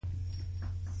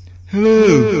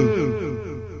Hello.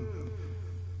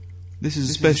 This is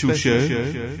a special show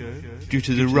due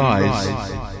to the rise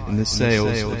in the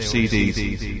sales of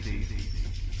CDs.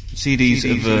 CDs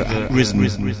have risen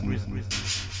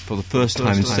for the first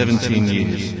time in 17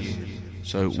 years.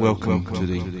 So welcome to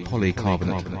the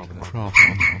Polycarbonate Craft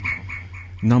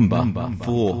number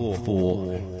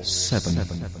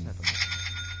 447.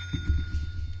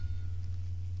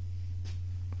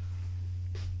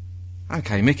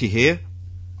 Okay, Mickey here.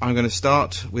 I'm going to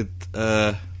start with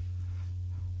Mark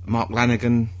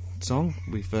Lanegan song.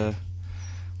 We've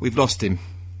lost him.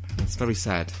 It's very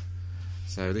sad.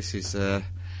 So this is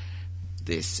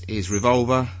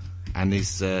Revolver, and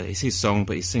it's his song,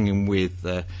 but he's singing with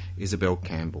Isabel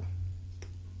Campbell.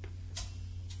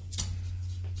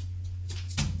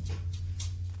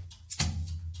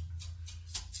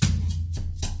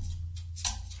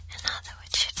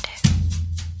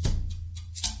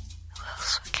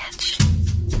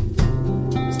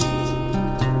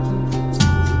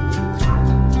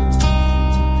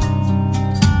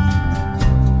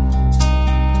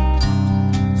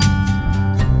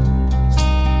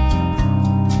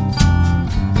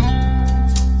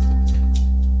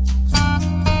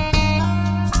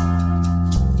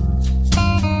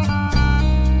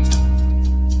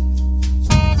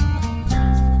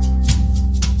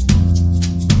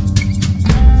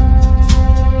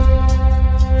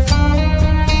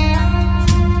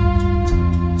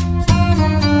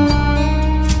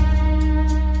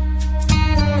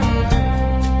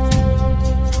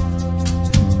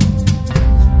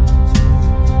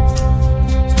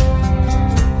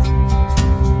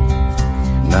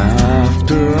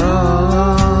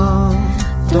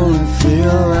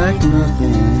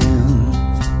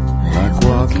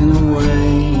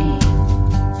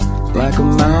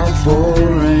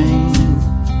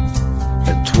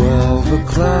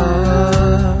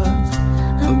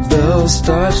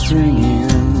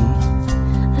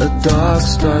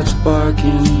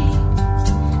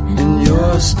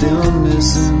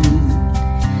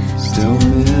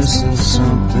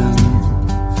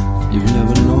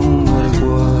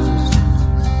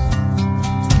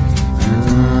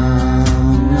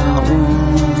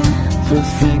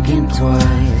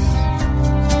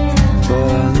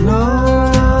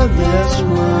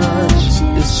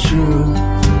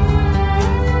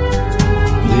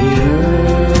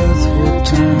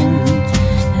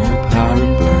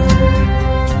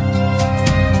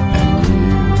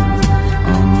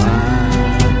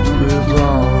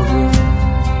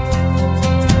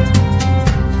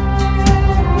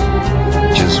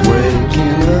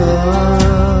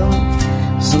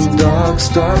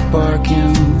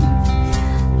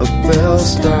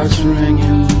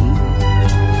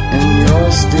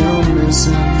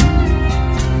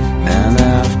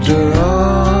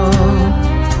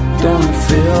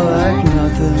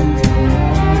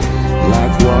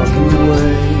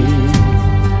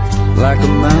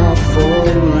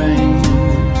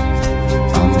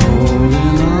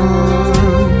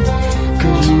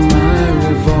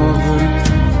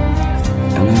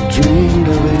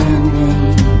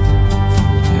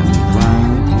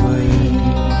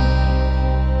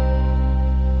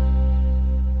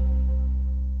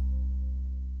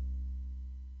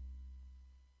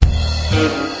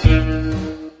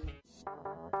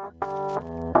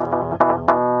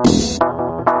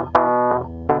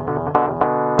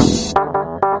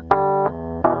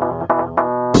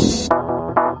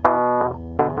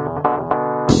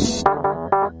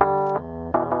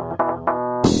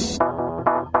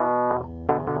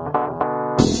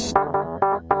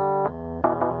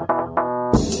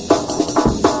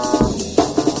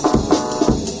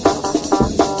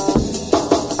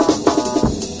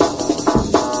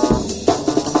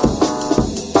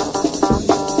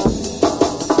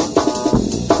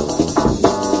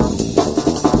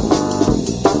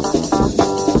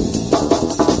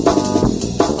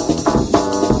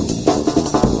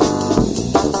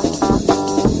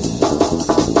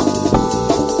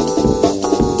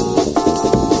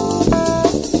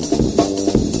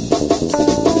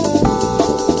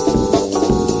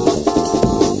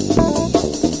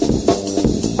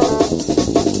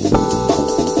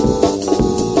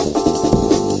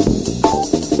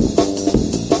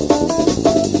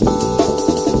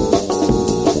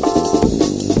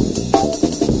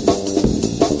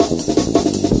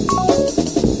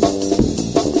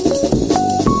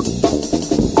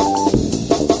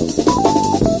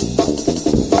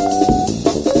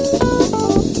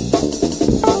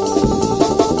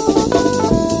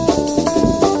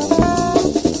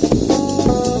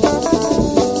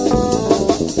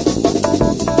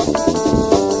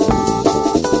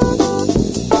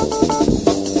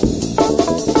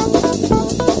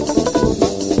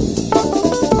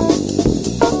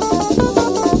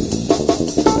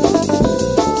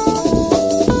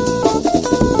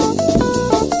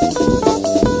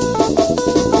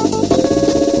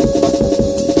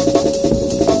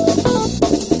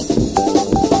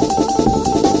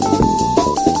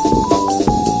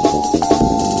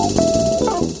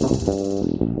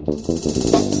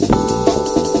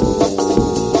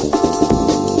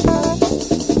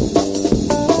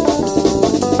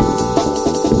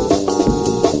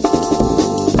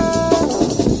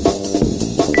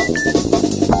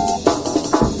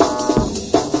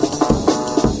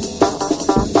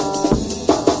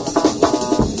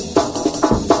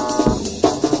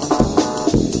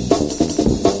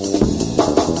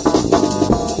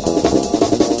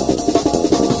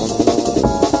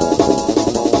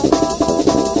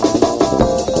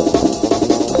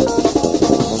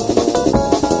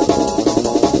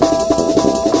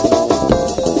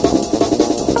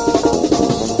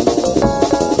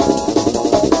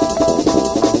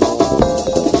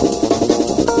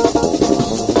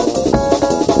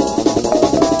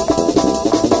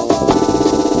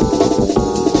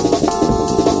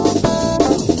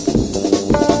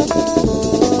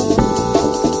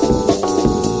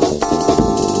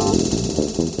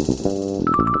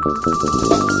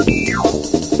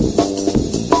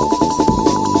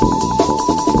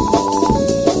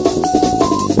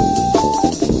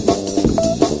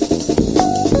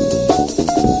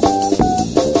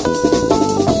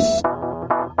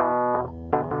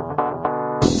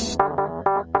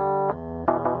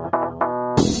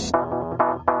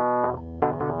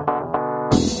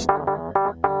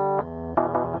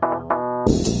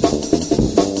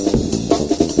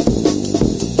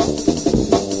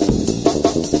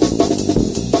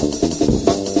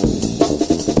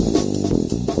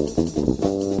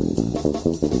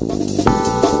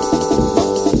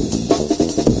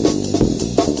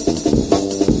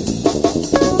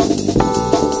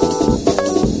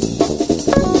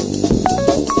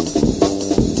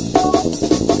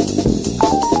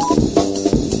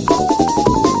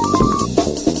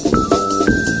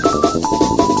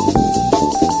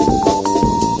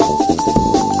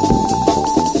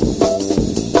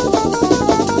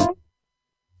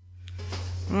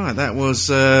 was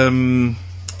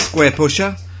Square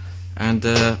Pusher, and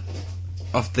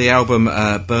off the album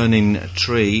Burning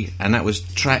Tree, and that was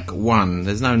track 1.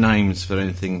 There's no names for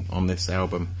anything on this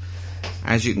album.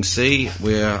 As you can see,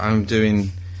 I'm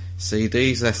doing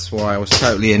CDs, that's why I was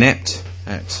totally inept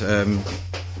at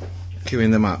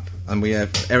queuing them up. And we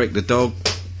have Eric the dog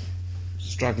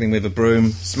struggling with a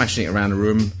broom, smashing it around the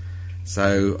room.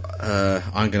 So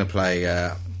I'm going to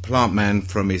play Plant Man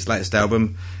from his latest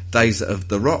album, Days of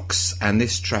the Rocks, and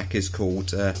this track is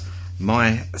called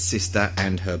My Sister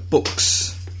and Her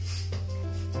Books.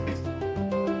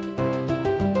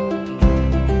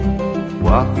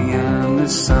 Walking in the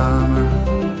summer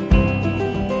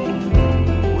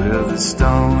with a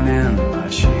stone in my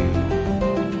shoe.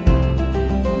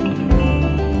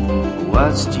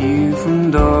 Watched you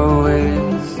from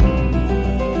doorways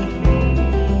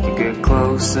to get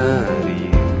closer to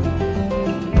you.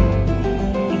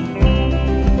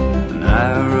 And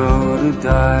I wrote a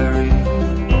diary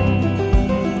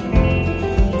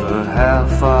for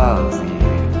half of the year.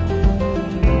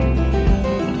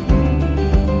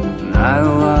 And I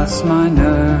lost my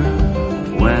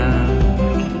nerve when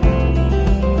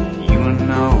you were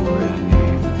nowhere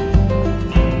near.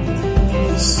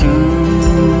 Soon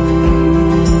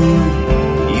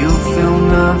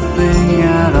nothing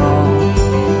at all.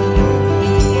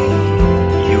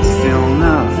 You feel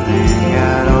nothing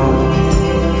at all.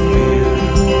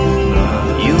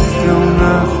 You feel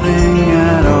nothing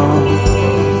at all.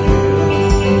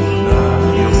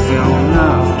 You feel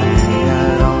nothing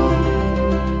at all.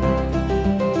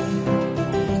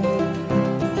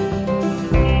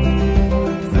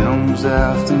 Films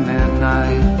after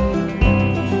midnight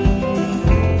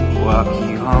walk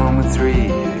you home at 3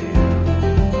 a.m.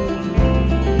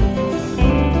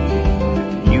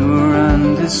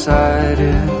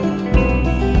 Undecided,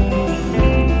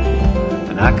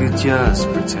 and I could just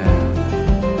pretend.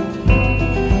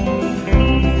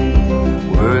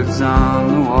 Words on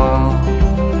the wall,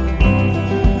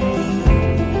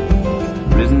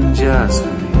 written just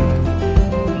for me.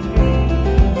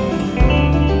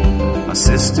 My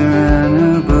sister and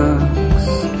her books,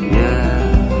 yeah,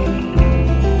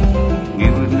 we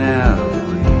would never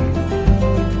leave.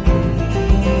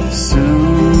 Soon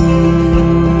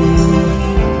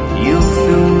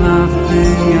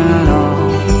nothing at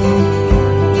all.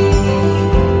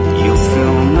 You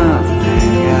feel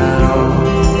nothing at all.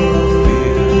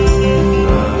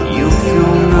 You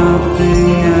feel nothing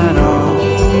at all.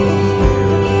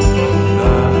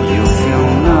 You feel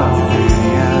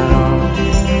nothing at all.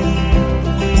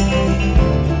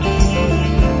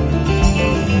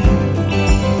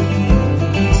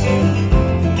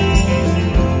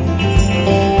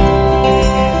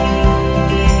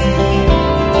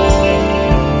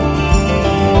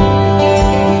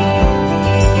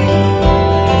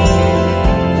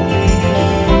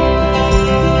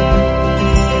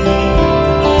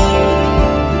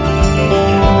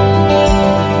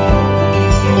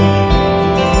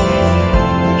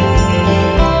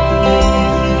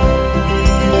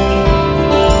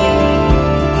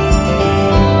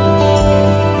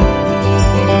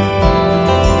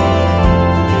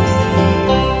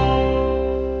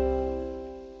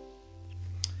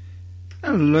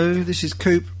 This is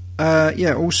Coop.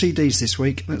 All CDs this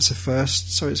week. That's a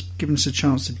first, so it's given us a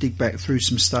chance to dig back through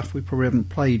some stuff we probably haven't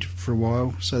played for a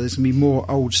while. So there's going to be more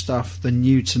old stuff than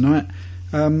new tonight.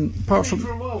 Apart from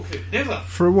for a while, Coop. Never.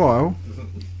 For a while,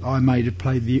 I may have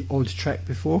played the odd track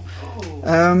before.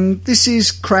 This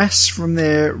is Crass from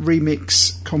their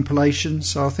remix compilation.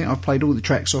 So I think I've played all the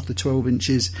tracks off the 12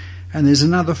 inches, and there's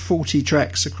another 40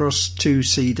 tracks across 2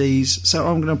 CDs. So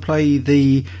I'm going to play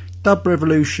the Dub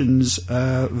Revolution's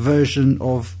version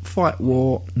of Fight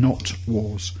War, Not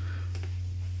Wars.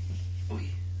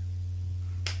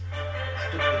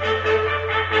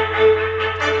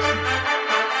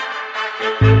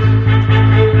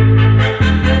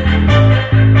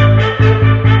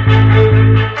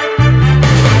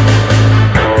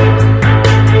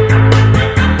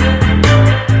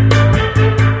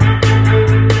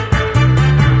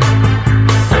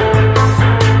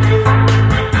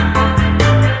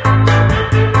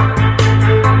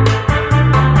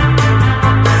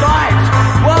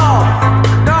 Fight!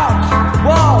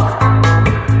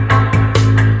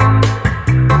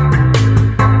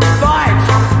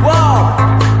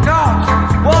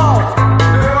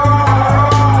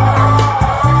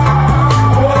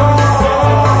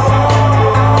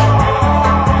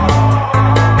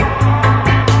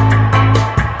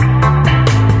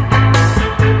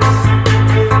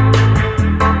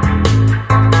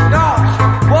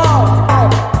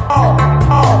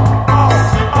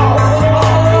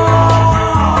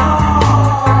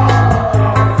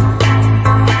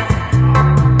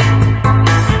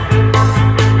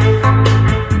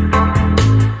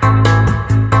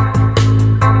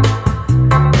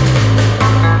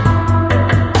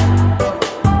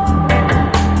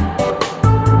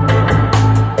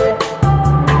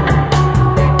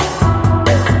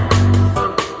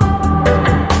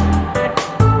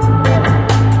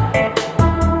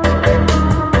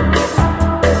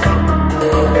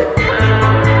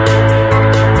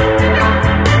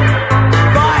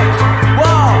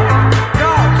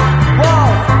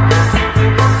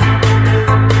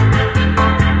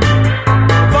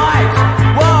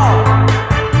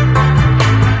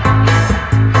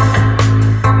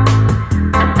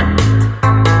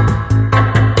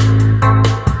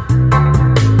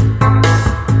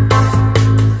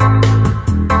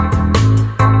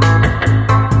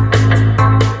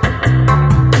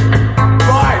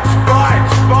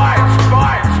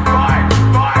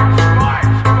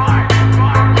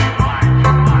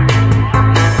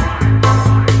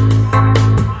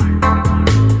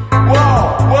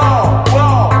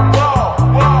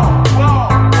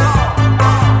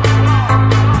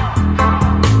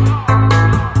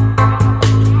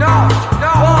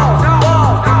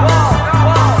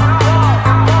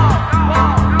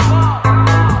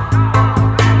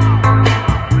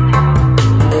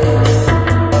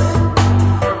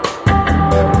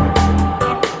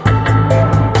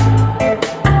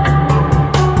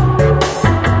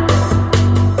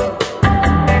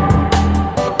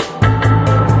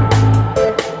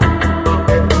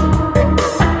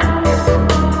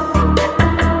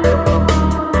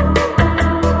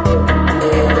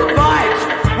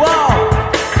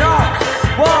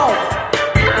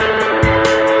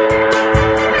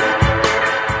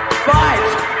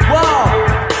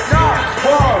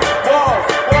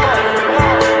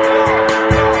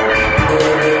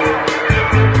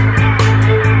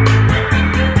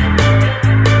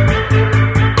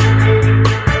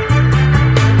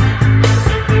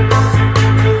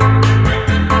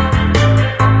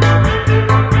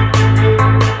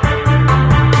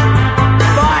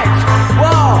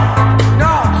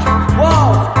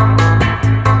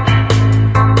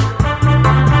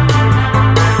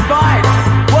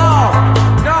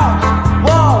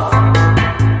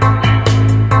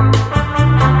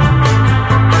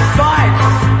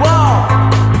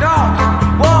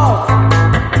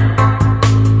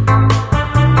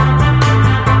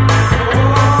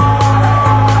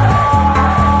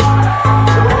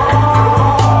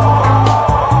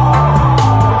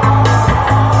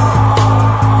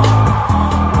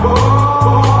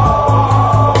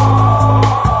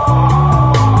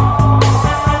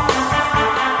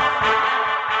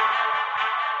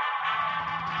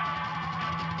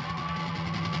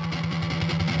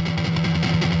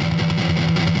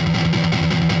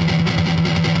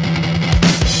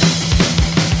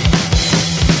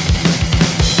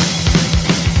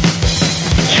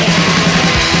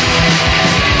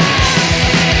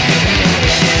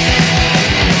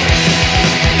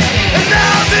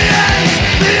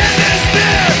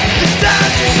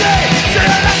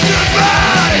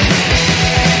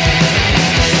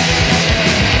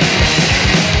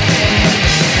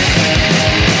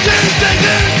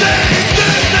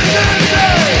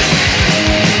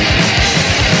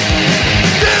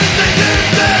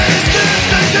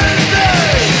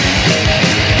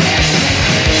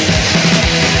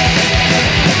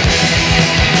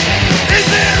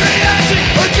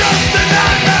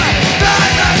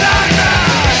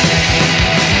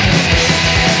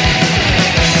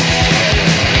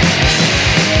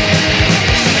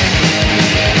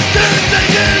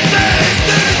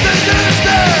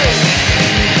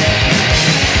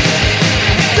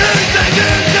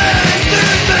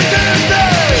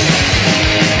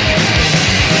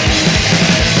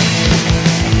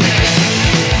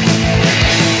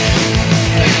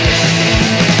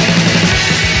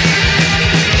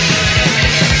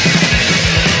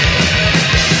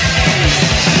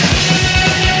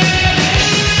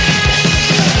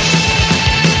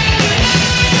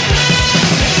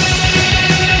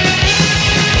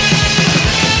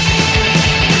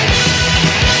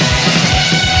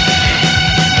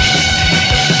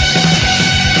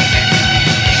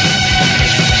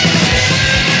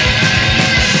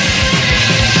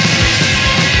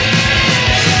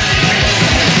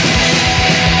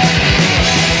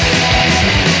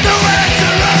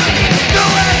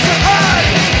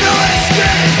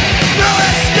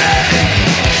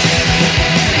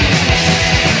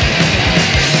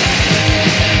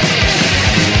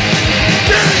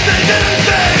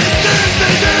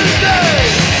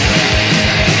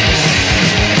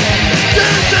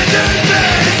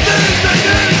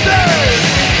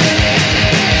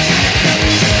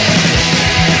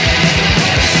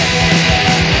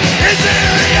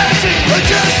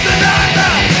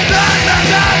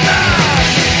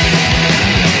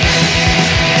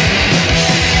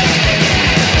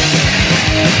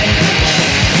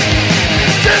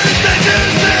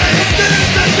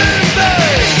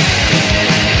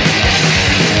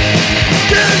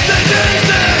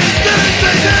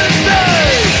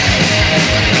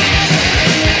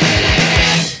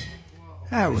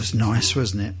 was nice,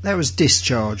 wasn't it? That was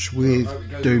Discharge with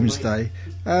Doomsday.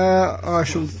 I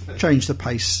shall change the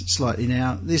pace slightly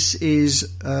now. This is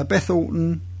Beth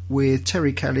Orton with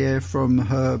Terry Callier from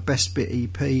her Best Bit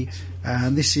EP,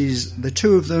 and this is the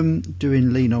two of them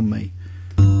doing Lean On Me.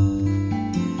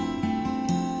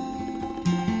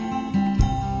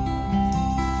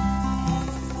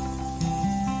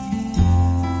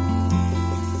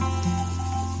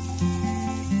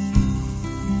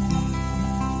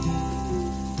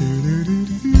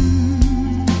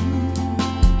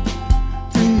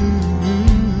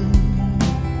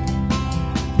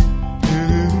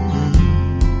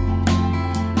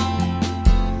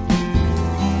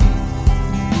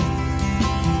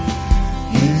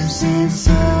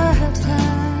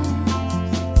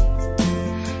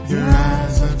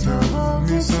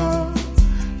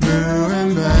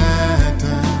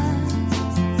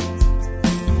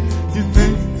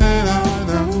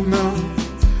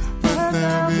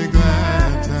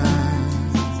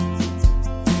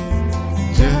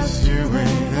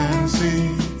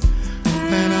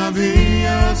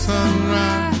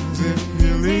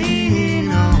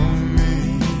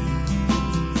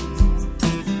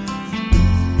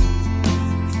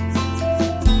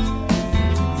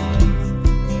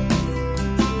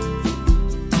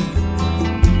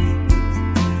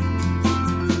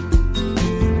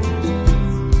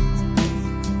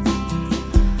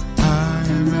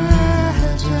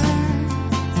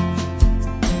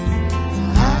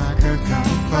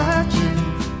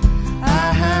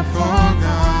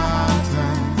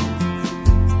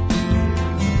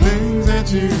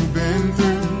 You've been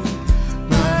through,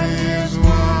 but here's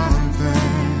one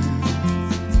thing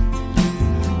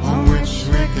on which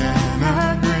we can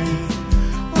agree.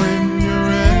 When you're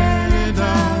ready,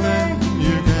 darling,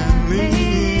 you can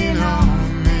lean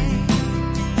on me.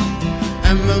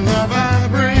 And the love I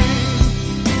bring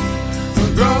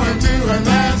will grow into a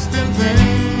lasting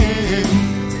thing.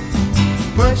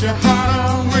 Put your heart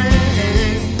on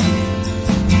wing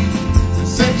and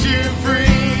set you free.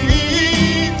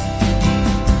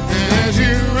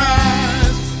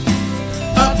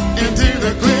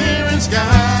 The clearing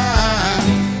sky,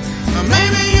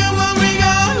 maybe you won't be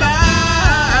your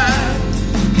life.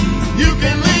 You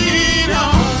can lean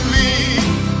on me,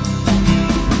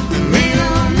 lean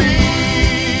on me.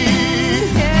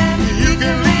 Yeah. You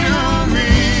can lean on me,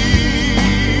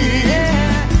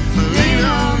 yeah. Lean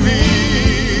on me.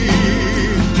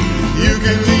 You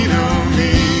can lean on me.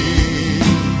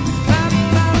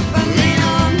 Lean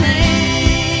on me,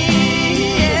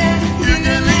 yeah. You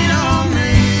can lean on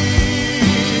me.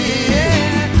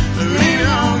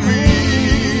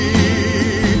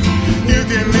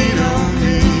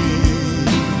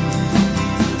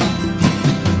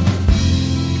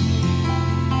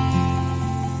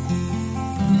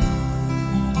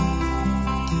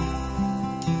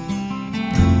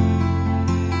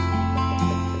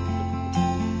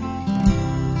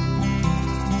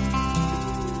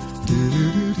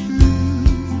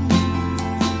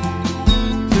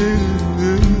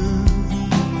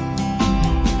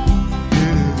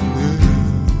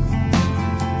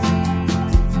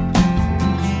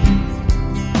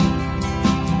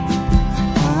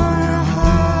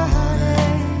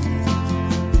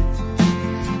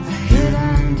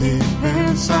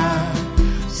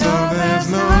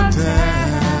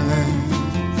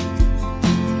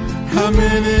 How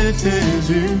many tears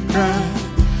you've cried,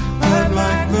 out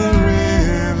like the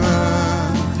river,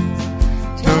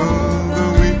 told the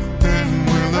weeping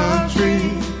willow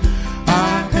tree, I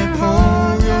can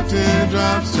hold your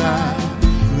teardrops tight,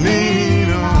 lean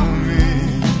on me,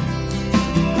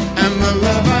 and the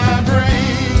love I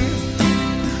bring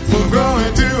will grow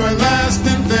into a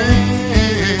lasting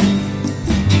thing.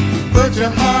 Put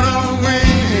your heart on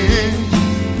wing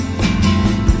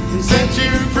and set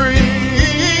you free.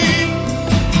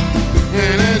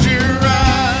 And as you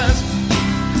rise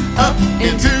up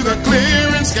into the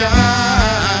clearing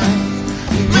sky,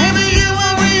 maybe you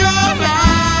will realize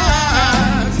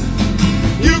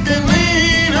you can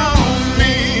lean on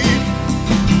me,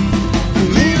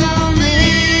 lean on me.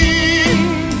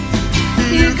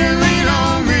 You can lean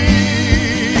on me,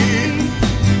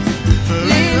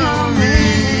 lean on me.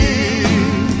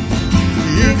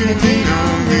 You can lean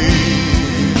on me.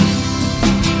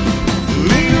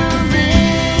 Lean on me.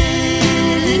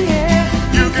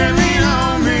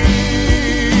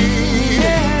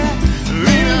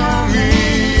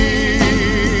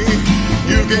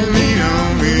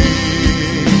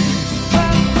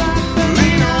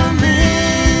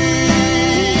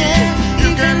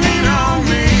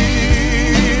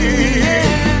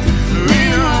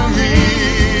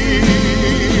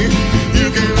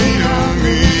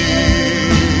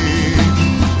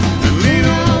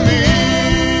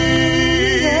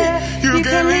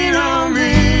 lean on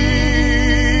me.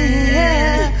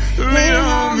 Yeah, lean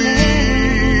on me.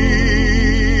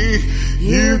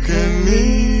 You can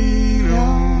lean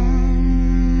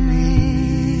on me.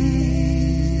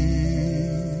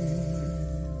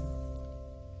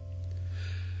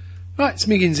 Right,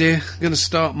 Smiggins here. I'm going to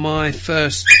start my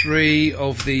first three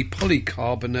of the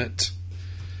polycarbonate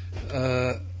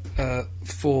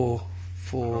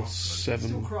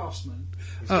 447. Craftsman.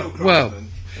 Well,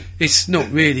 it's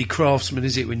not really Craftsman,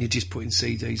 is it, when you're just putting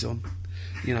CDs on?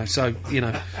 So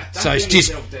it's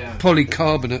just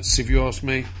polycarbonates, if you ask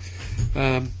me.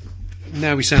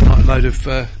 Now we sound like a load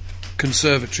of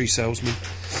conservatory salesmen.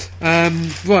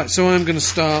 Right, so I'm going to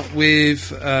start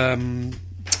with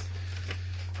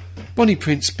Bonnie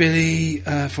Prince Billy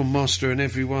from Master and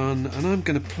Everyone, and I'm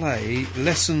going to play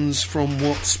Lessons from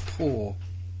What's Poor.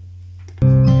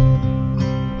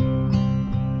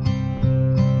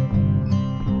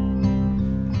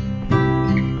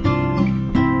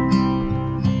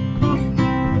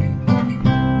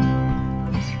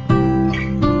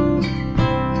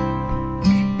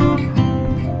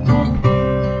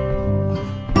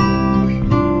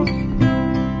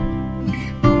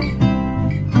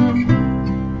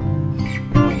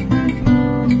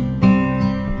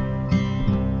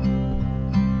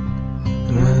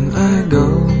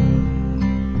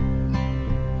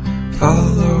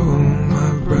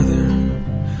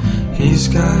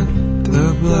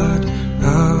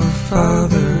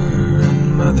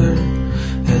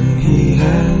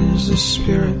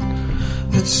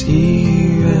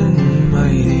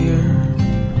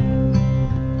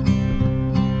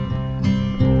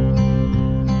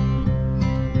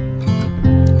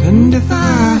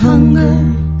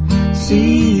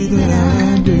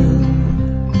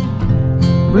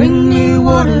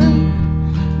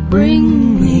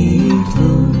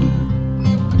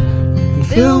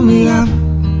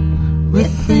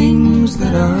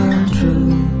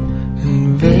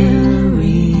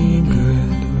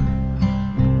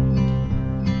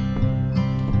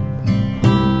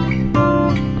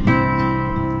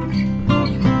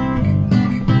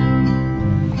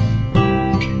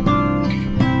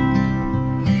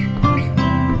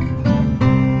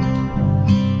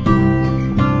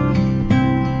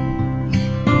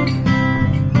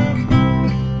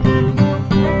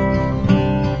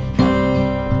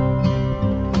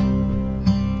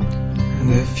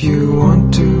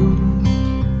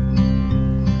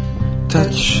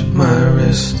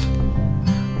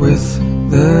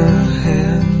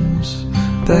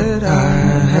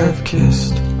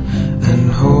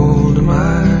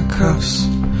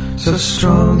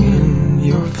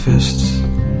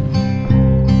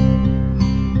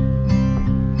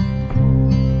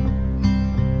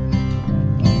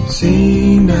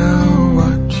 See now,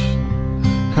 watch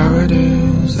how it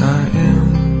is I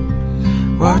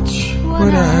am. Watch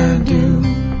what I do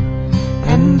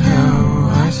and how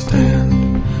I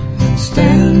stand. And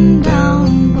stand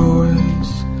down,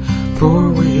 boys, for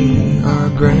we are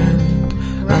grand.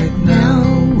 Right now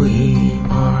we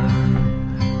are.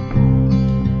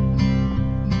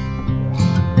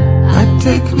 I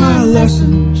take my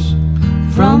lessons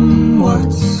from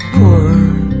what's poor.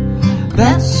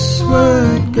 That's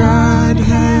what God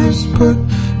has put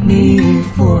me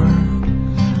for.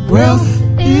 Wealth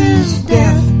is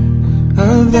death,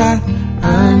 of that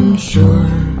I'm sure.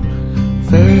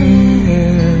 Farewell.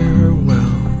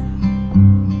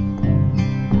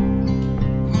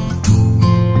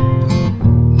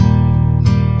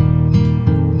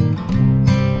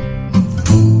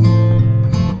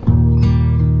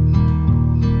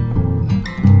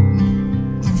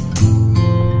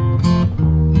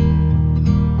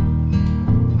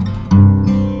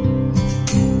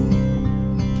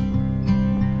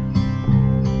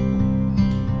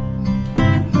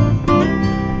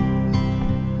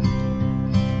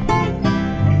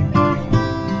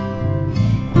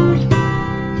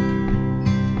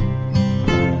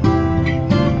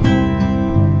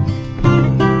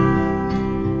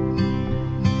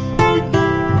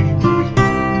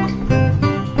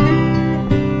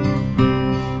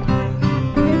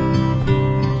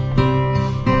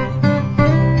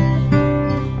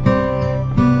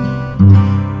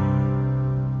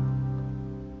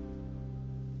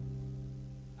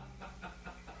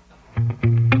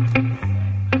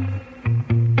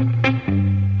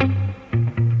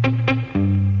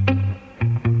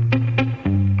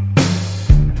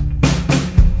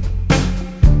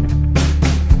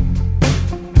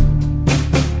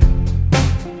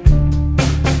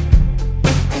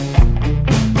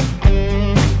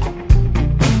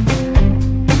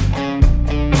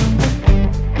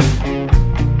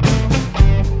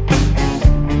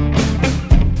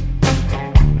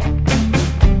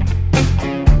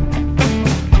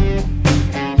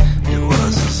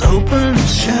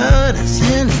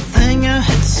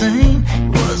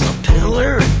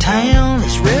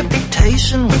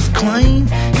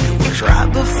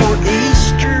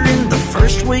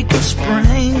 first week of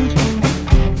spring.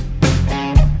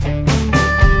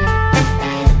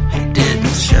 He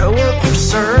didn't show up for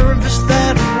service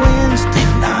that Wednesday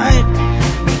night.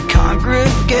 The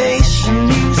congregation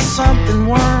knew something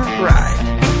weren't right.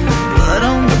 Blood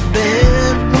on the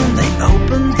bed when they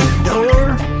opened the door.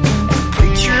 The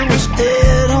preacher was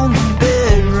dead on the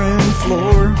bedroom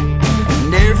floor.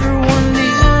 And everyone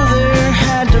knew there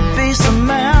had to be some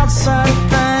outside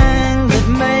thing that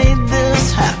made this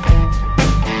happen.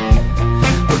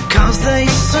 Because they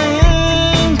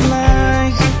seemed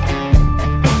like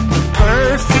the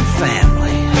perfect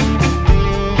family.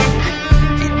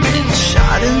 He'd been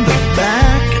shot in the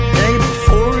back a day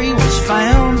before he was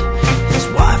found. His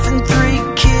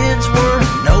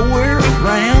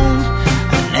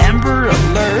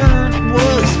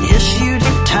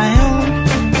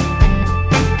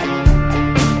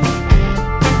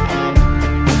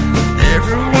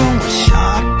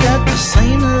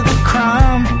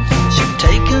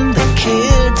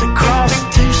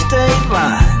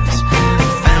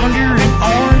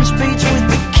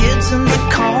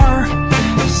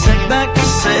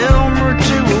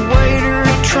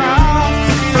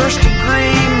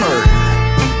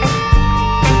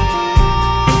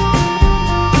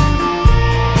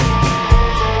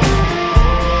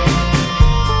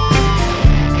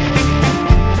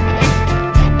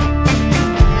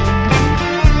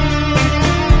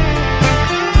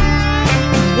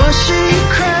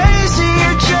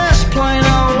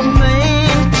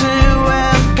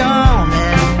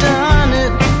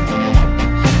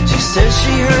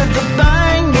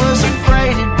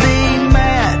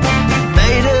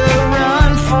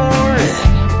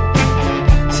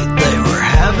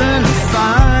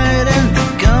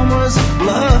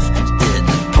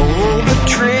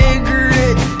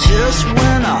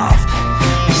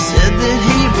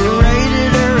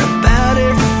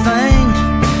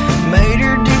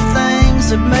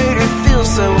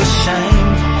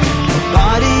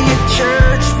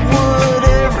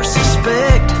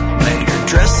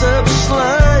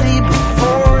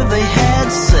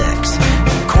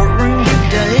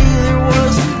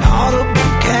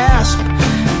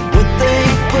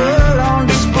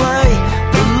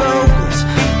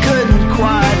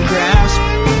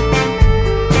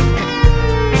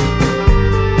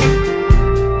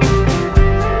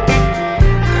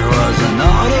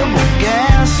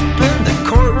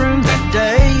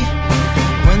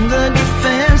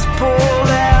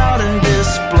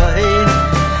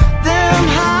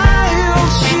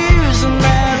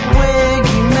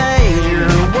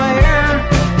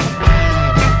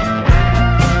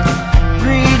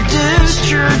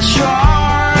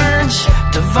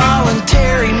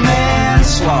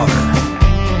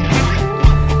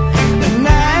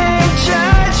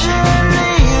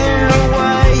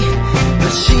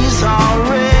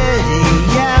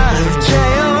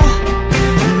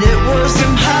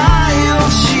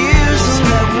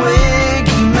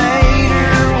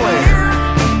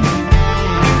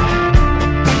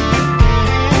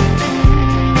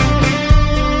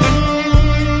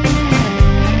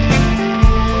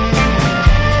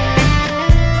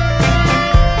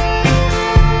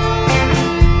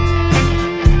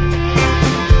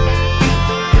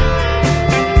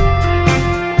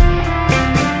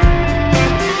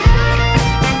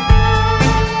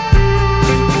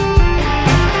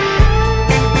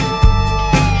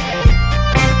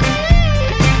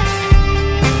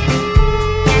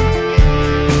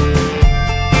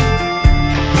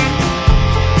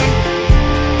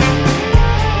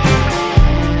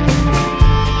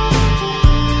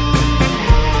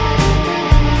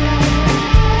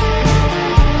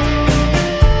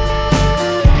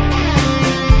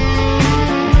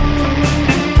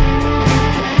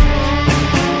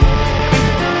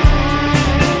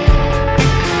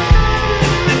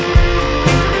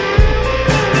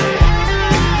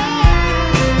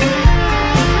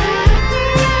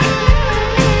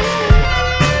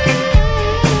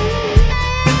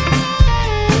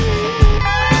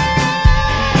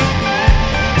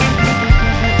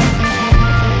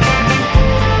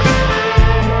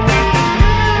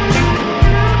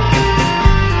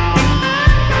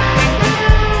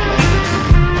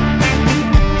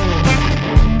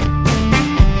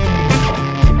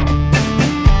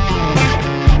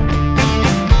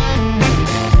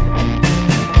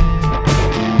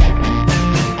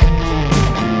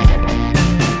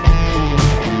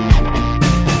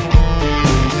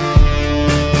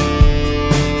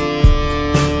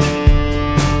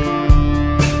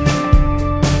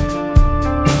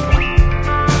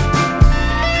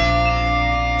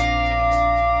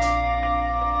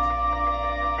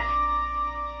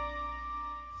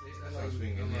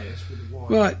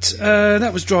Right,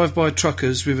 that was Drive By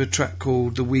Truckers with a track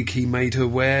called The Wig He Made Her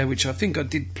Wear, which I think I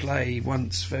did play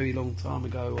once, very long time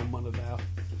ago, on one of our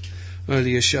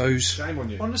earlier shows. Shame on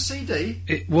you. On the CD?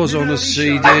 It was An on a early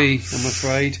CD, show? I'm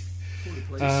afraid.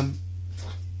 Please.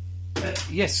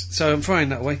 Yes, so I'm throwing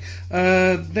that away.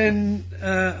 Then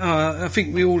I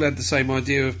think we all had the same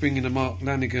idea of bringing a Mark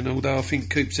Lanigan, although I think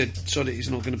Coop said, sorry, he's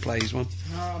not going to play his one.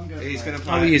 No, I'm going He's going to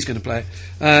play. Oh, he is going to play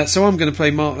it. So I'm going to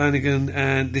play Mark Lanigan,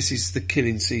 and this is The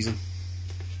Killing Season.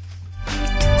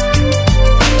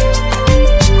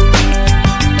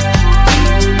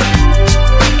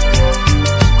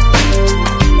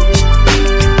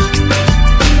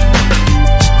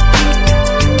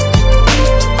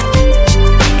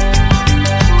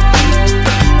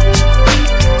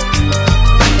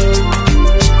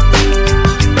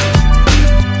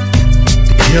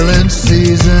 Killing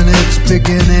season, it's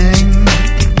beginning.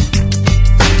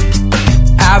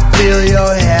 I feel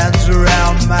your hands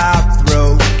around my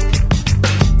throat.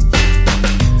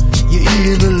 You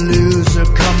either lose or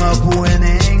come up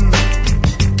winning.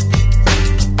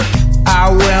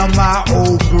 I wear my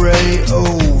old grey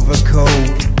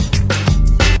overcoat.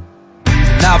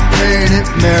 Now paint it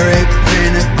Mary,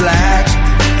 paint it black.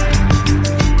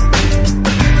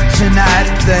 Tonight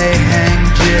they hang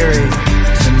Jerry,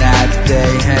 tonight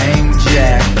they hang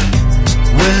Jack.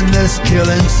 When this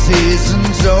killing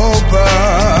season's over,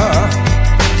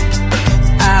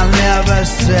 I'll never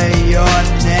say your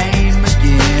name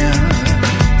again.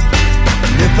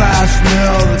 And if I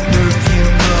smell the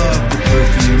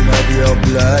perfume of your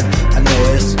blood, I know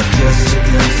it's just the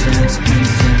incense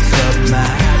of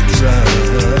my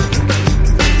drug.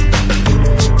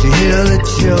 To hear the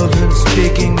children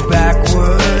speaking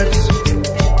backwards,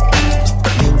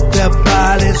 their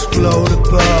bodies float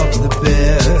above the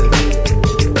bed.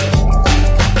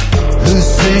 Who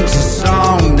sings a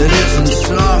song that isn't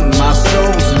sung? My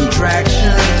soul's in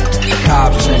traction.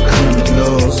 Cops and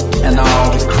criminals and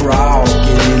all the crowd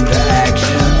get into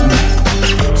action.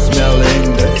 Smelling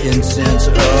the incense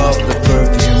of the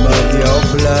perfume of your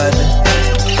blood.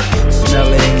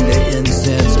 Smelling the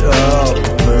incense of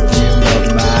the perfume of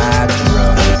my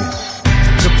drug.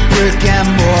 The brick and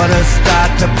mortar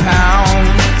start to pound.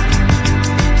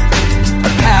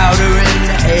 Powder in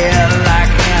the air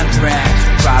like anthrax.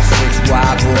 Prostitutes,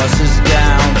 wild horses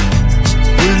down.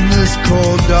 When this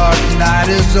cold dark night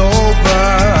is over,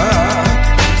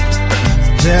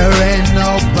 there ain't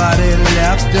nobody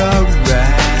left around.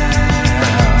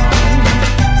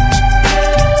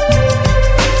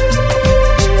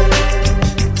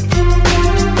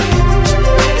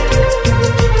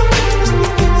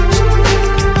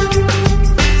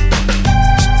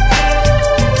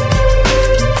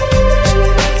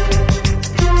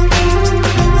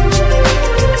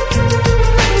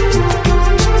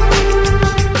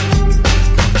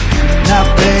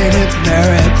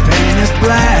 Mary, paint it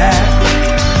black.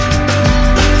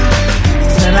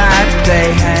 Tonight they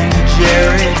hang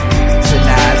Jerry,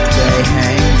 tonight they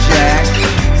hang Jack.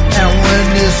 And when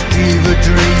this fever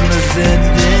dream is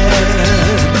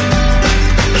ended,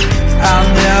 I'll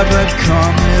never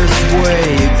come this way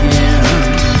again.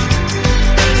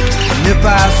 And if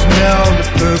I smell the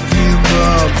perfume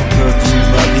of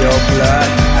your blood,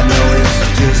 I know it's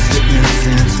just the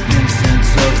incense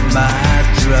of my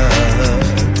drug.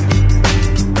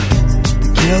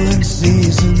 Killing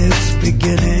season, it's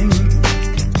beginning.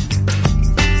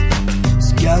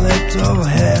 Skeletal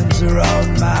hands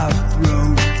around my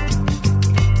throat.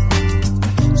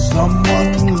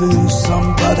 Someone will lose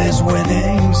somebody's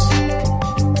winnings.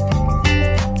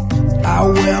 I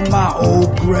wear my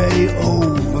old grey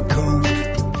overcoat.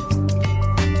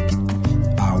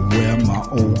 I wear my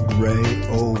old grey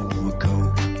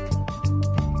overcoat.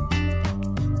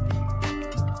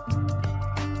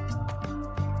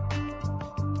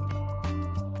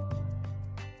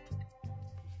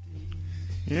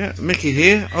 Yeah, Mickey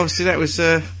here. Obviously, that was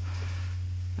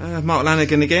Mark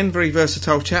Lanigan again. Very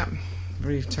versatile chap,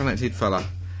 very talented fella.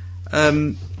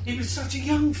 He was such a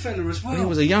young fella as well. He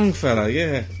was a young fella,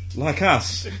 yeah, like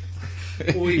us,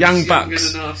 Or he young was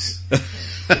bucks. younger than us.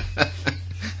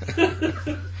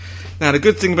 Now, the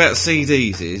good thing about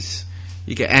CDs is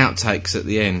you get outtakes at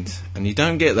the end, and you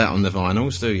don't get that on the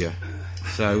vinyls, do you?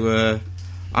 So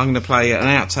I'm going to play an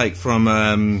outtake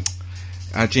from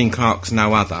Gene Clark's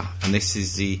No Other, and this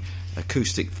is the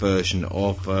acoustic version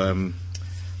of A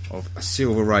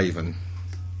Silver Raven.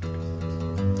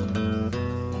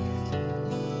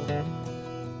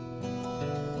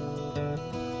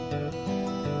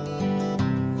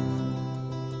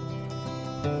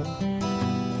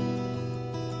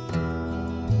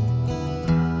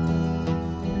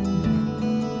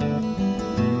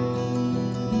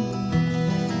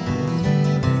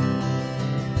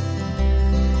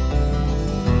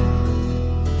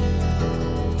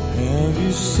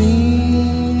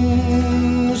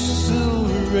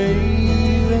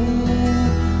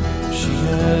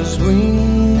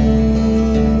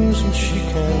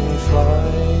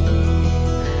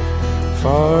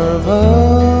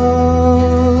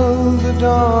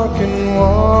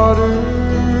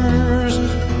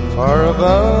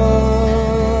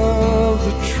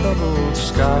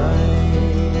 sky.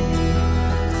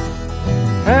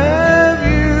 Have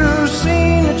you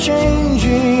seen the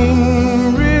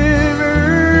changing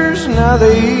rivers? Now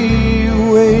they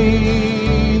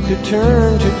wait to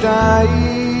turn to die,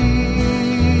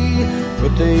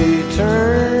 but they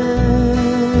turn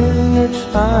their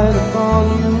tide upon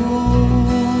you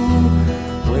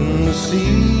when the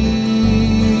sea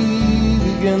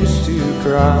begins to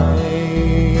cry.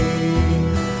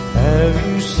 Have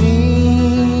you seen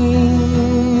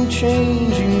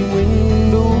changing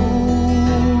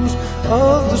windows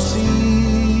of the sea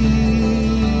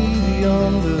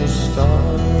beyond the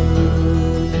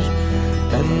stars,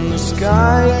 and the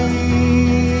sky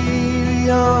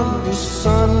beyond the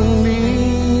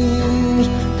sunbeams,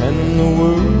 and the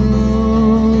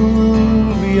world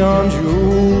beyond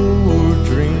your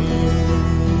dream?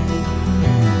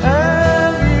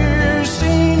 Have you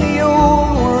seen the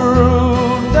old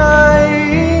world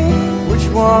dying, which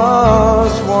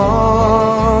was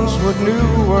once what new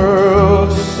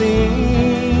world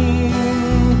seemed?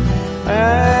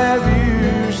 Have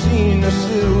you seen a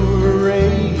silver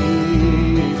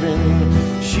raven?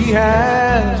 She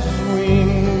has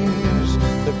wings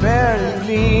that barely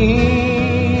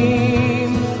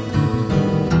gleam.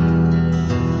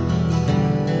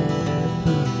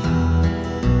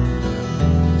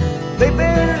 They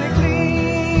barely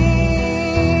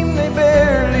gleam, they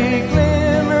barely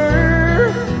glimmer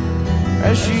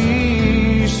as she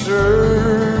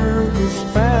circles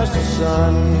past the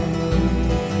sun,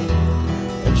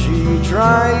 and she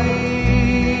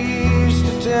tries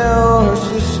to tell her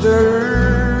sister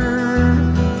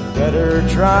that her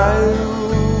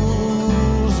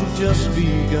trials have just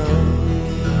begun.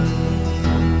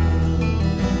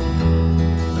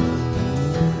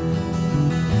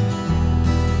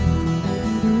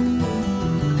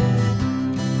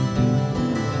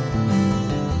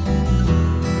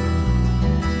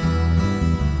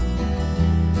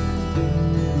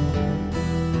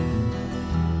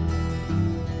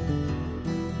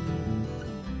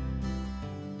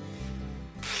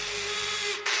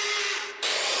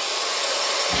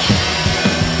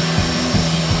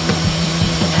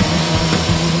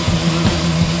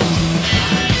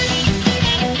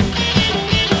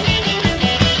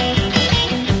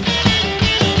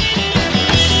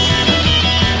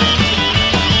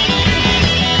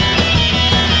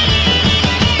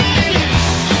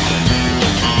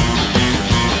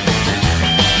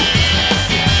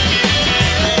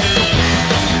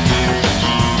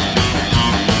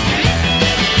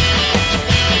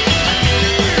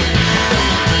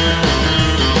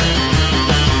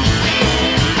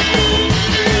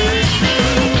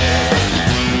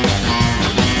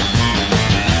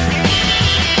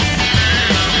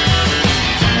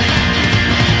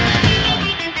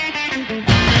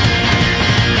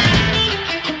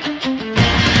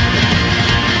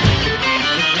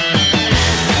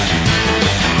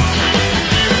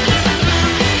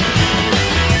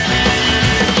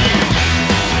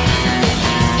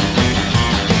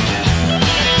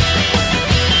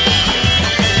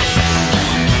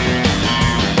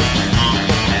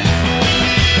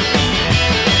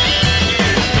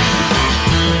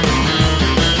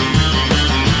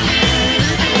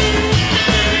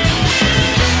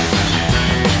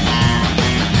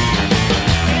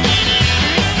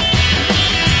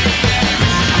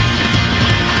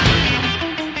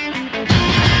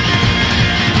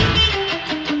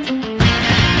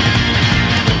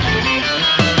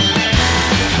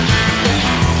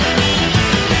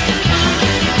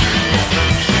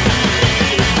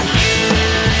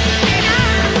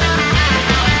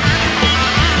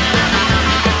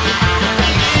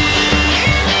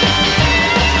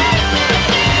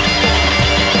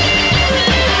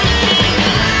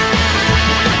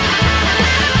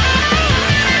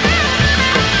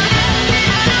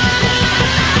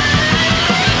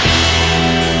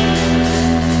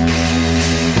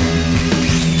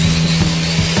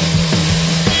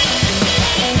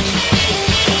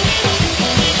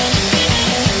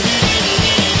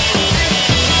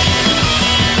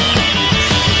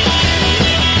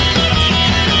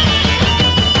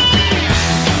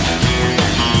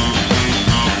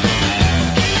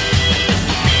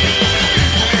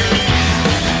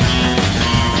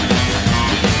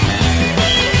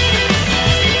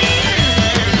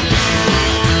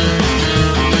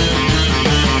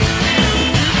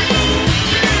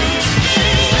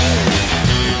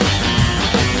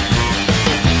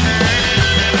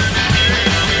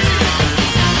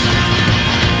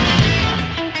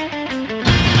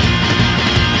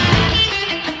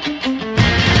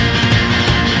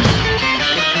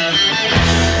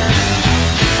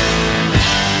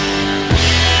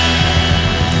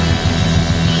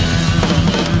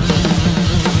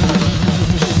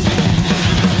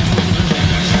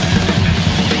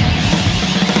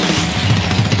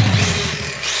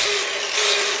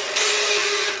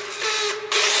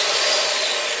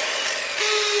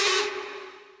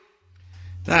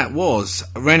 That was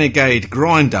Renegade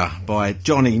Grinder by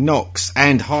Johnny Knox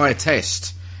and High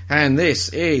Test. And this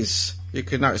is, you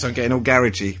can notice I'm getting all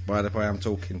garagey by the way I'm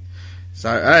talking. So,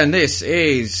 and this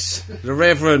is the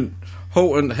Reverend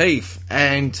Horton Heath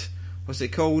and, what's it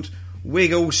called?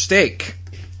 Wiggle Stick.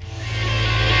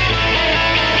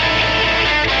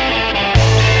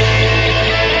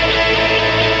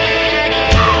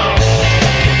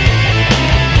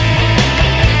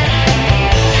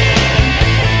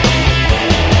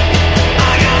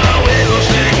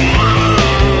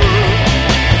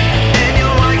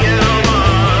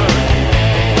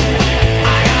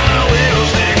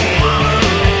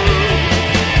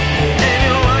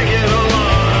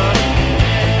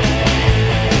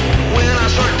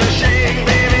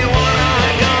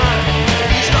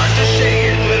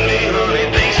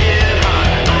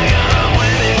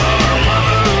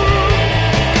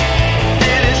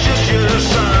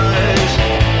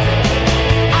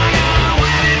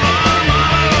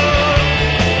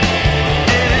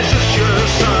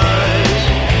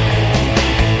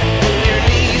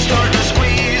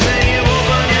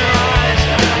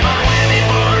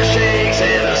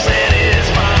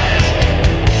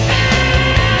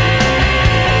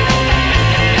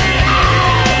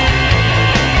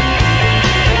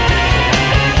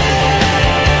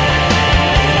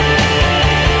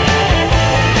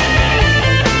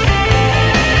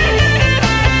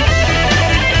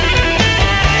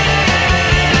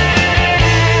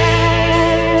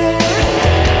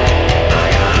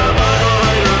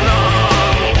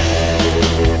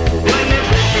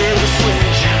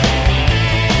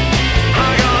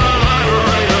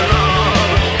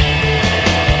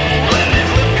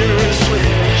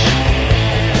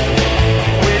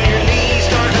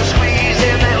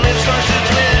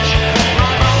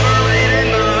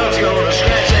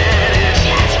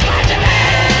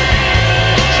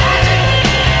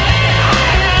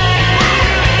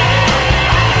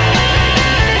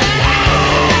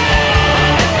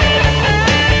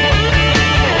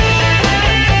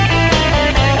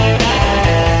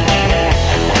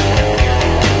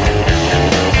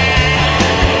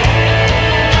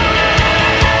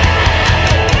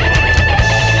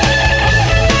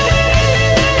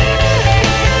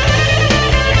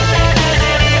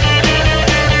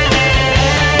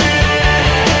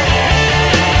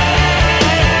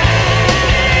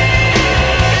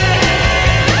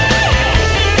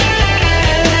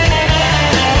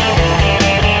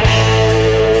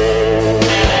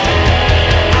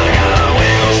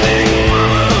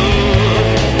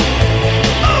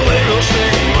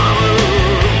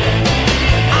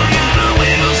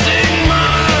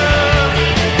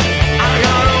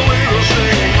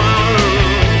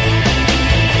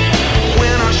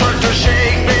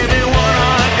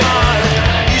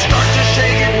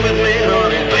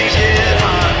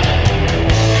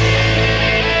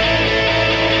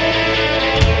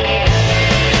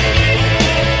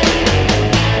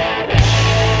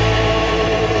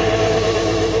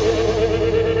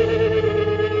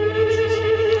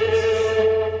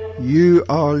 You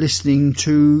are listening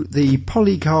to the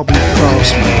Polycarbonate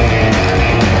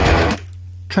Craftsman.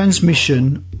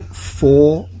 Transmission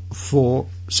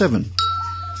 447.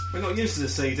 We're not used to the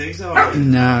CDs, are we?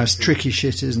 No, it's tricky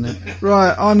shit, isn't it?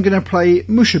 Right, I'm going to play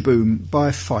Mushaboom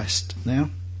by Feist now.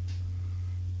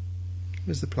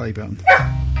 Where's the play button?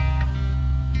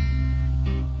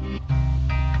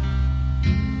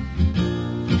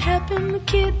 Helping the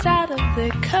kids out of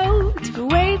their coats, the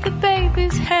way the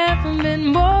babies haven't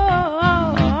been born.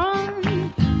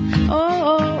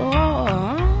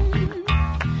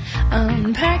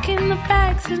 Unpacking the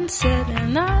bags and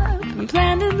setting up, and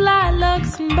planted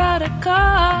lilacs and buttercups.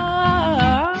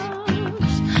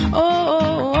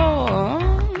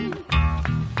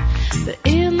 But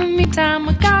in the meantime,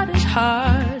 I got it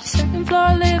hard. Second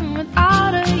floor living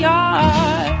without a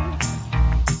yard.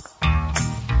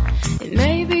 It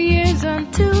may be years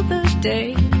until the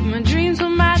day my dreams will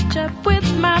match up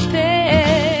with my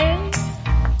pay.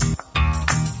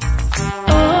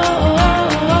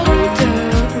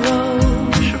 Dirt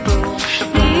road,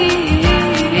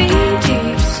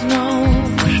 knee-deep snow,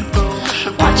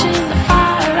 watching the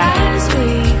fire as we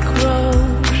grow.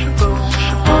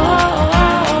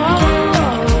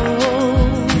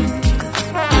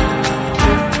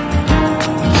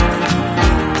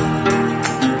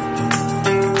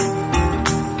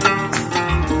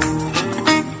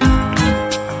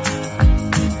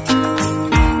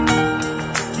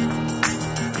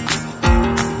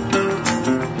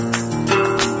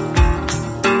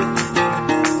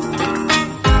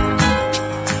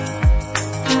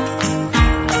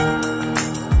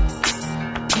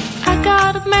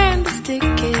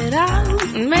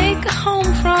 like a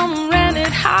home from a rented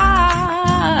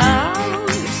house.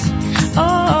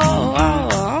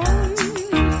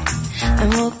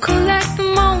 And we'll collect the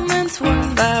moments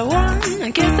one by one. I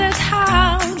guess that's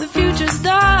how the future's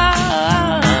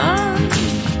done.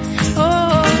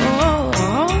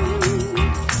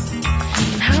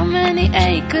 And how many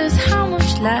acres, how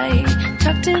much light,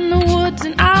 tucked in the woods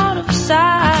and out of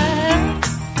sight.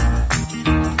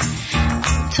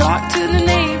 Talk to the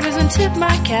neighbors and tip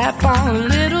my cap on a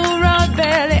little round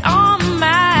belly on the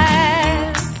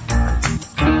map.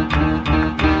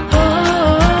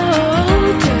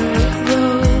 Oh, dirt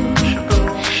road,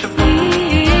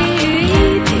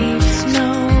 deep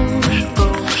snow,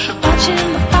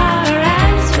 watching the fire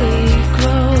as we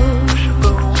grow.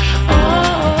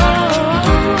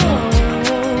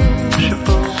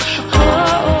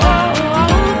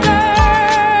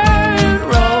 Dirt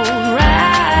road,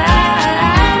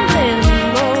 rambling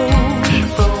road,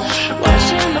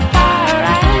 watching the fire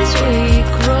as we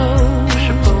grow.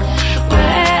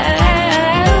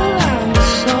 Well, I'm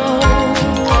so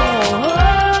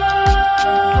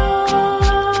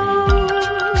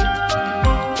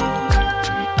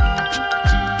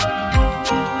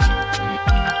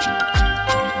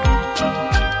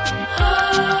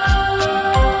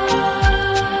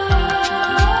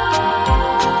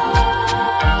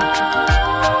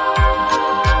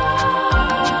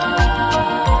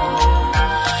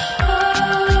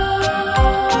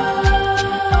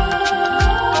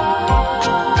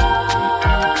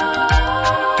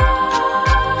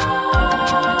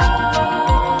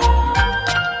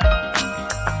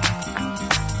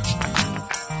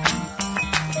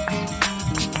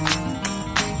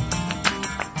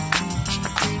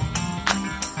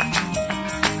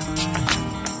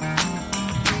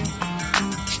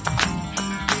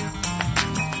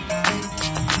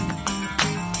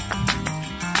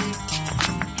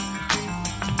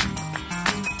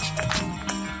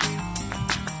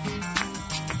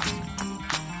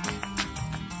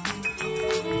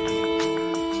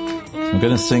I'm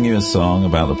going to sing you a song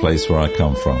about the place where I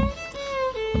come from,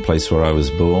 the place where I was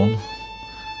born,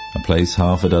 a place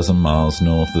half a dozen miles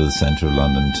north of the centre of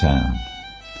London town.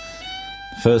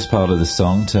 The first part of the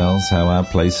song tells how our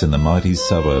place in the mighty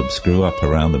suburbs grew up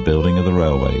around the building of the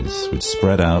railways, which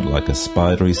spread out like a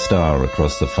spidery star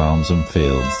across the farms and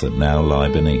fields that now lie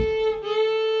beneath.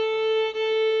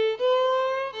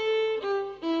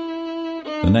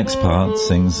 The next part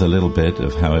sings a little bit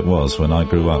of how it was when I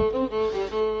grew up.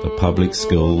 The public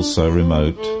schools so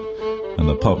remote, and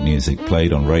the pop music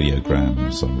played on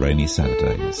radiograms on rainy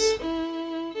Saturdays.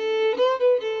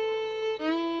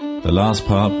 The last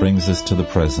part brings us to the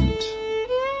present,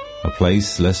 a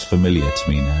place less familiar to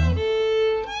me now,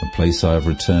 a place I've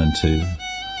returned to,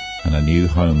 and a new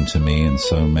home to me in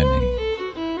so many,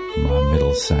 my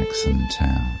Middle Saxon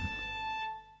town.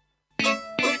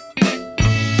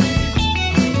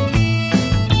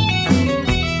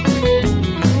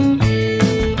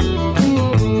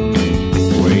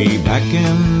 Back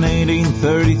in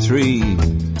 1833,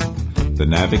 the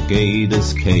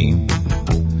navigators came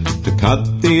to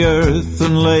cut the earth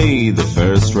and lay the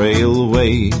first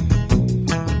railway.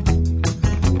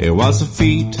 It was a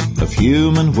feat of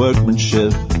human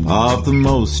workmanship of the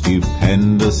most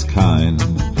stupendous kind.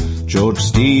 George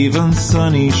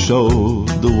Stephenson, he showed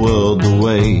the world the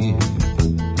way.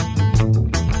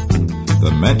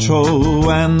 The metro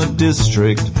and the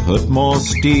district put more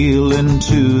steel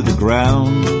into the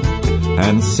ground,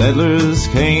 and settlers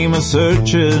came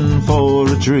a-searching for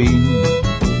a dream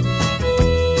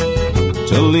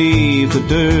to leave the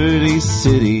dirty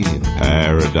city.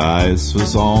 Paradise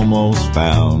was almost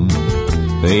found.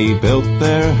 They built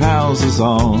their houses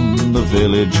on the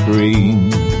village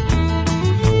green,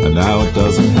 and now it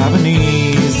doesn't have an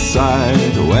east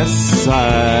side, west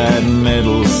side,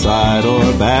 middle side,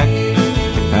 or back.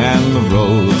 And the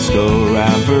roads go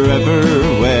round forever.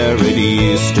 Where it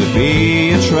used to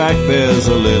be a track, there's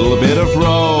a little bit of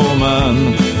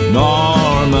Roman,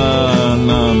 Norman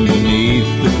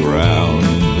underneath the ground.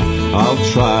 I'll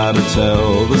try to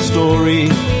tell the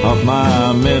story of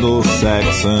my Middle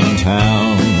Saxon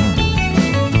town.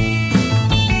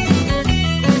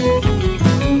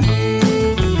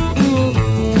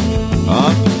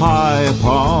 Up high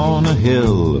upon a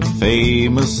hill, a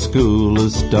famous school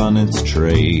has done its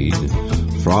trade.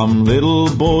 From little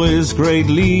boys, great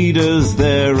leaders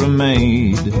there are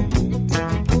made.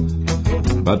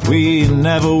 But we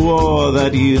never wore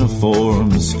that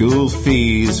uniform, school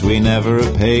fees we never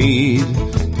paid,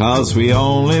 'cause we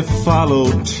only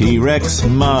followed T-Rex,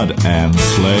 Mud and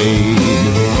Slade.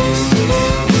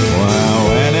 Well,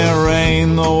 when it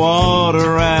rained, the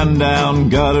water ran down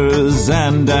gutters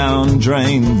and down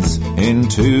drains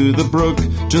into the brook,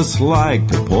 just like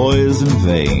a poison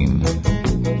vein.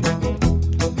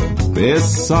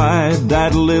 Beside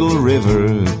that little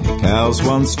river, cows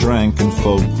once drank and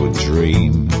folk would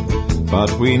dream.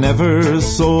 But we never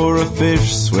saw a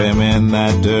fish swim in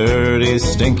that dirty,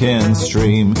 stinking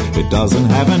stream. It doesn't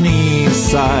have an east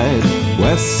side,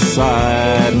 west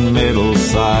side, middle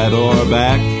side, or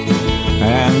back.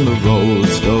 And the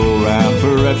roads go round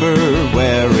forever.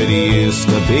 Where it used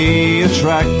to be a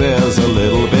track, there's a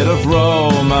little bit of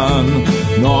Roman,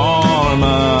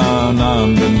 Norman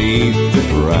underneath the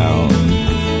ground.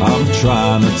 I'm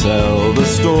trying to tell the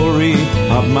story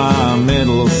of my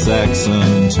Middle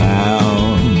Saxon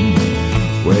town,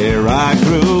 where I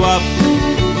grew up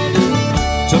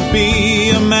to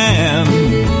be a man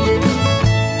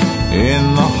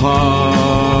in the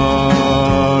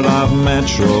heart of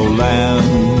Metro Land.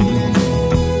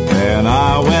 And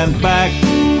I went back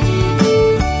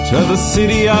to the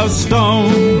city of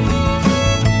stone,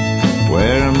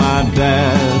 where my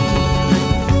dad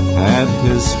had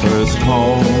his first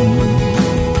home.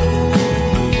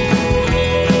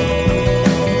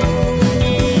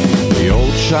 The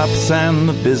old shops and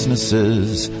the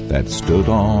businesses that stood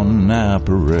on our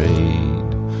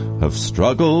parade have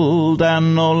struggled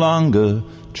and no longer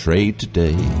trade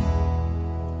today.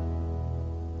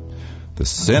 The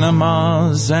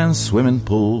cinemas and swimming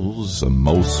pools are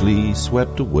mostly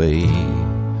swept away.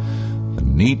 The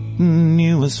neat and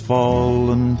new has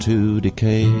fallen to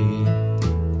decay.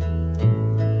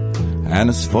 And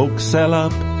as folks sell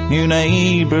up, new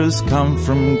neighbours come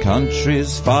from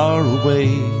countries far away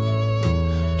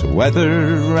to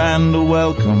weather and a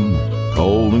welcome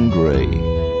cold and grey.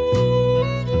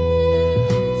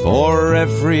 For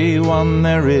everyone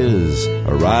there is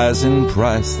a rise in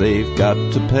price they've got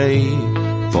to pay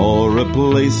for a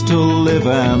place to live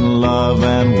and love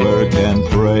and work and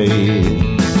pray.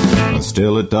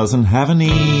 Still it doesn't have an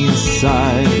east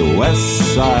side,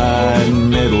 west side,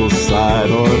 middle side,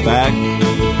 or back.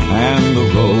 And the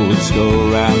roads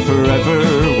go round forever.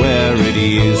 Where it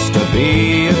used to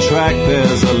be a track,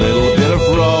 there's a little bit of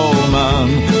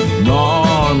Roman,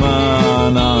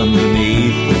 Norman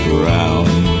underneath the ground.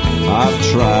 I've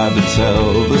tried to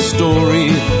tell the story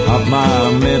of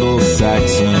my Middle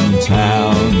Saxon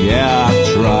town. Yeah, I've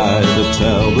tried to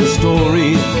tell the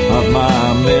story of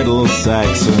my Middle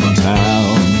Saxon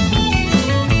town.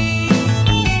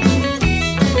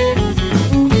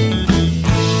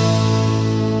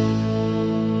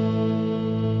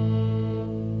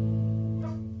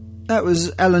 That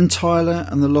was Alan Tyler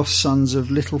and the Lost Sons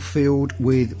of Littlefield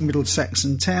with Middle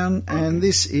Saxon Town, and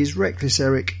this is Reckless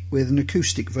Eric with an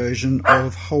acoustic version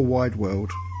of Whole Wide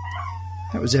World.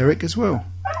 That was Eric as well.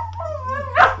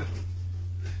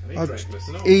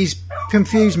 He's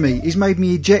confused me. He's made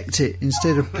me eject it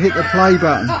instead of hit the play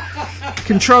button.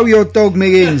 Control your dog,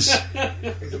 Miggins.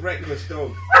 He's a reckless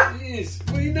dog. He is.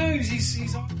 Well, he knows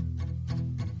he's on.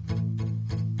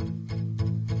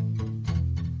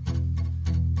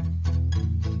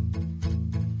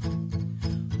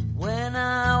 When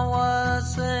I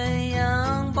was a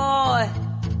young boy,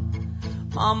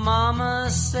 my mama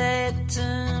said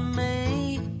to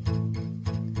me,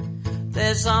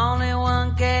 there's only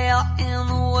one girl in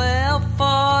the world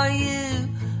for you,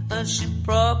 and she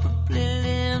probably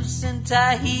lives in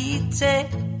Tahiti.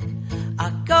 I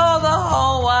go the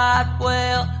whole wide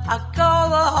world, I go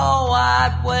the whole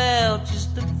wide world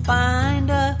just to find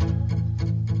her.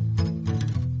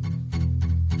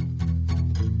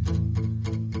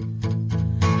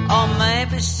 Or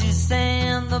maybe she's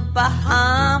in the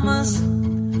Bahamas,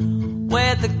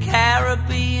 where the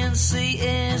Caribbean Sea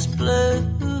is blue.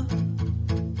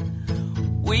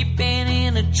 We've been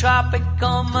in a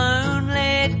tropical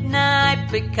moonlit night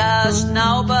because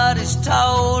nobody's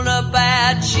told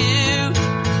about you.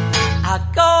 I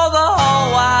go the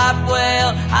whole wide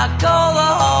world, I go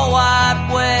the whole wide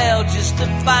world just to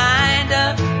find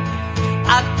her.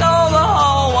 I go the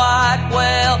whole wide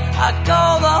world, I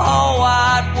go the whole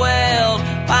wide world,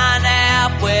 find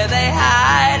out where they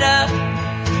hide her.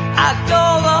 I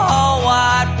go the whole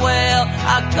wide world,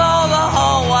 I go the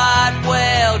whole wide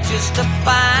world just to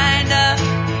find her.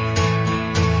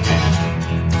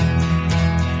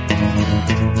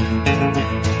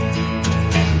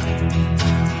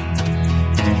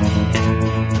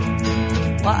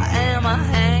 Why am I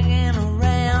hanging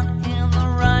around in the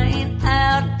rain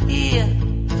out here,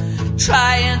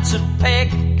 trying to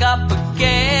pick up a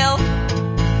gale?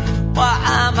 Why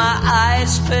are my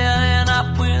eyes filling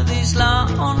up with these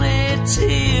lonely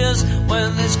tears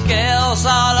when there's girls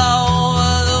all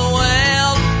over the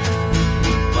world?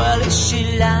 Well, is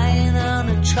she lying on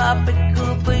a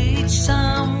tropical beach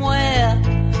somewhere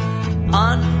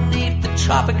underneath the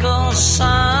tropical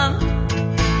sun,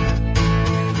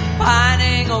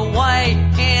 pining away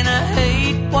in a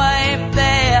heat wave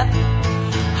there,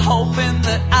 hoping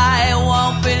that I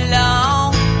won't be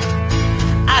long.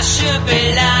 I should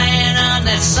be lying on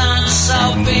that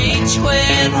sun-soaked beach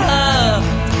with her,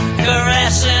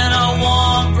 caressing her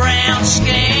warm brown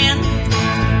skin.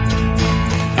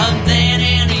 And then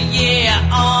in a year,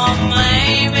 or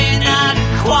maybe not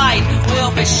quite,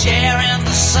 we'll be sharing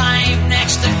the same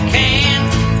next of kin.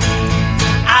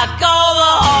 I go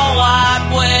the whole wide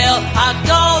world, I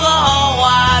go the whole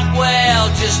wide world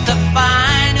just to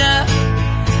find her.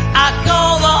 I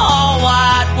go the whole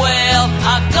wide world,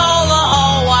 I go the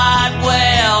whole wide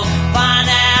world, find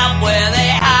out where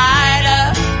they hide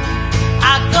her.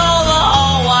 I go the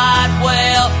whole wide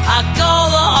world, I go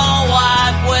the whole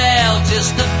wide world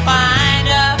just to find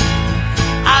her.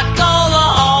 I go the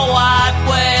whole wide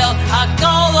world, I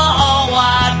go the whole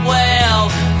wide world,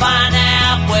 find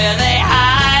out where they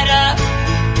hide her.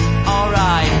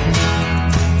 Alright.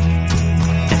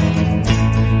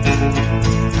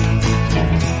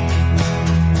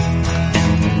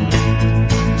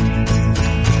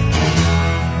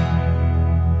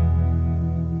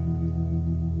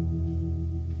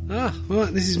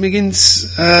 Right, this is Miggins.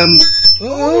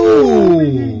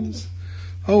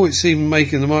 Oh, it's even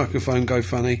making the microphone go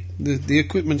funny. The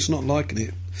equipment's not liking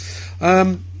it.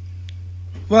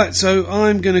 Right, so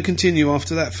I'm going to continue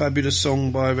after that fabulous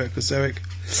song by Reckless Eric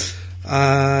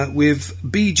with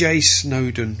B.J.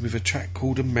 Snowden with a track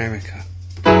called America.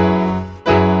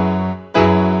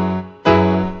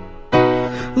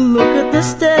 Look at the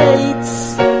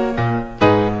states,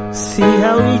 see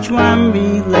how each one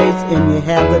relates, and you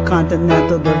have the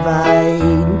continental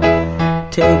divide.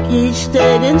 Take each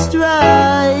state in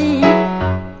stride.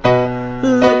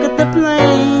 Look at the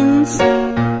plains,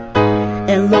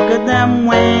 and look at them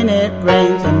when it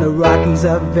rains, and the Rockies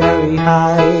are very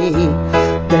high.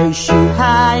 They shoot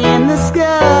high in the sky.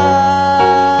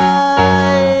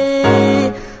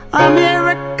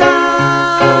 America,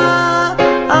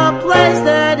 a place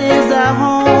that is our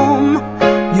home.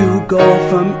 You go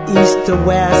from east to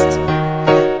west,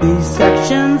 these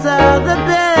sections are the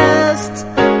best.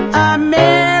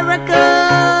 America,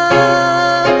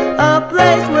 a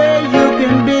place where you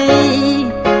can be.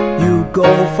 You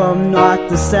go from north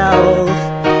to south,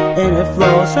 and it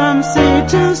flows from sea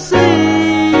to sea.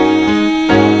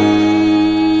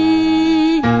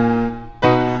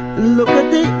 Look at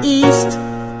the east,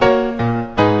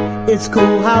 it's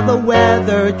cool how the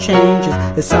weather changes.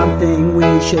 It's something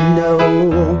we should know.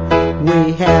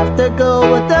 We have to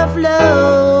go with the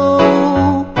flow.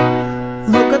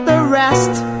 Look at the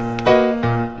rest,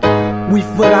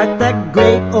 we've got that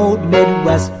great old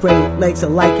Midwest. Great Lakes are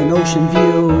like an ocean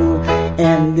view,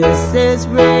 and this is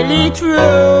really true.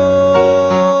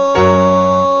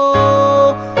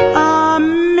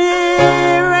 America,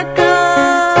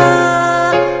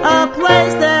 a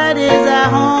place that is at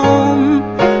home.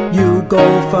 You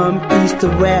go from east to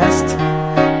west,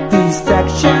 these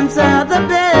sections are the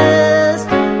best.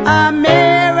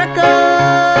 America,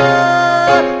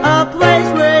 a place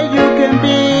where you can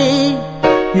be.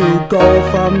 You go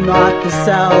from north to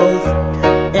south,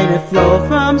 and it flows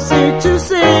from sea to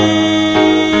sea.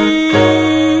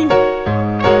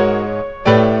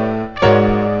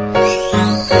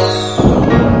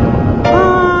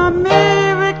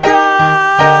 America,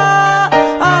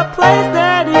 a place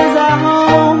that is our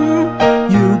home.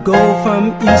 You go from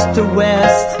east to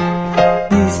west,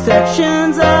 these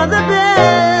sections are the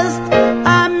best.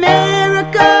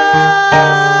 America,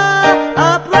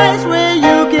 a place where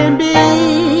you can be.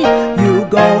 You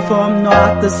go from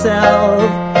north to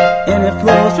south, and it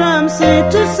flows from sea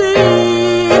to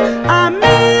sea.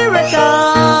 America,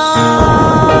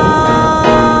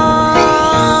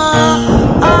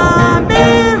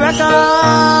 America,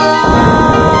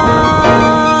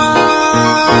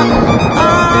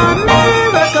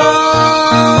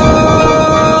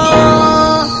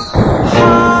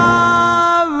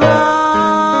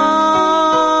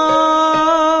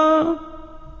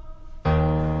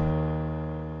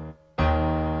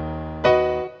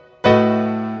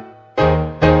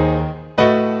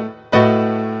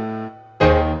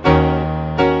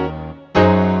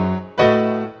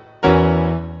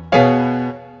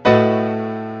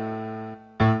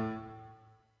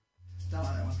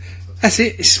 That's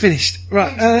it, it's finished.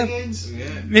 Right,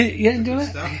 yeah, do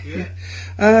that?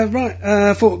 Yeah.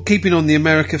 Right, for keeping on the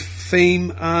America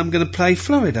theme, I'm going to play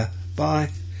Florida by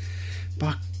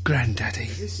Grandaddy.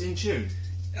 Is this in tune?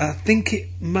 I think it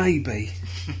may be.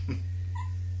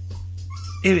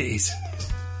 Here it is.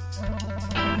 Good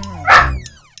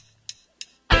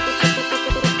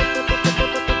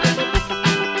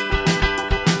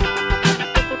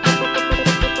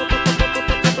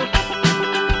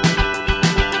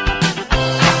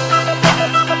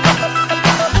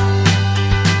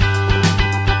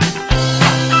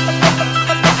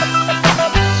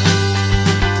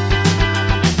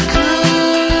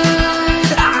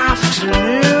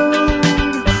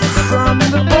afternoon from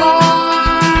the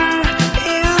bar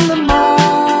in the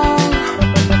mall.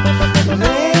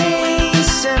 They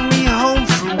sent me home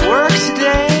from work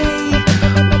today,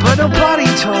 but nobody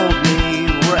told me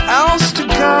where else to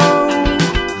go.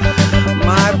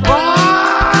 My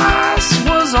boss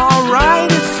was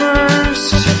alright at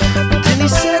first, but then he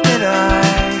said that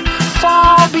I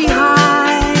fall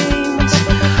behind.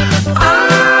 I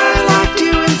like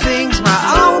doing things my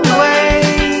own way,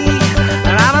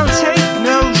 and I don't take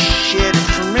no shit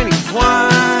from anyone.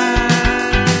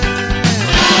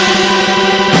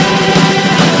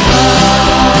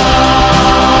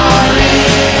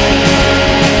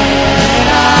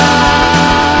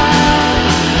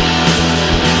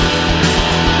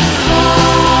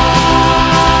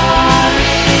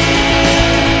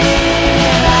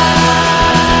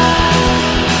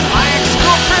 My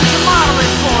ex-girlfriend's a model in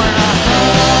Florida.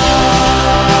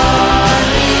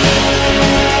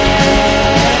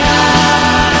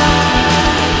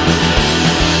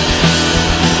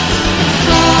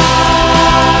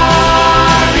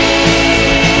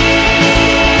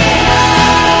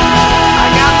 I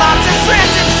got lots of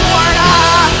friends in Florida.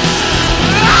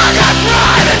 I got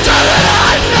pride and do it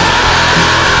right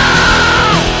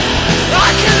now. I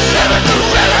can live at the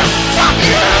river. Fuck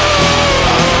you.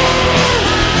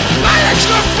 My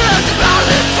ex-girlfriend's about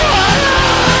in Florida.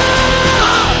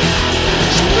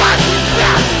 She wants me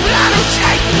back, but I don't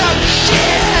take no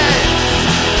shit.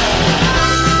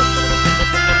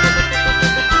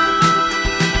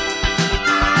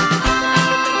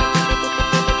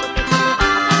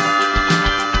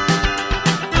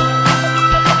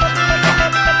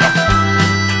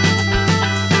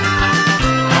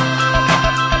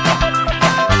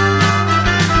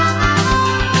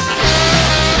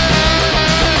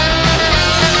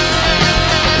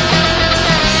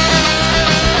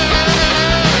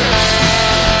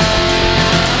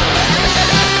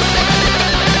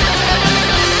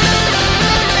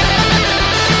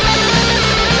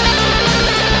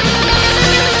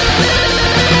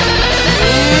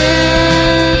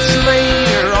 It's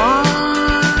later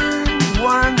on,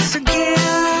 once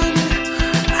again,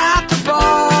 at the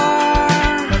bar.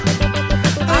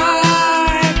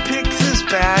 I picked this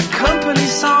Bad Company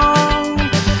song,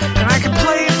 and I can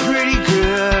play it pretty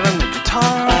good on the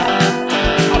guitar.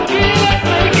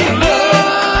 It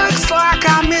looks like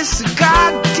I missed a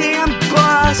goddamn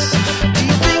bus. Do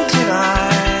you think that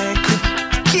I could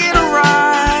get a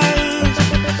ride?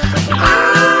 I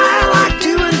like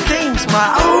doing things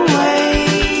my own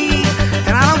way,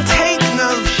 and I don't take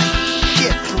no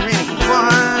shit from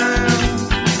anyone.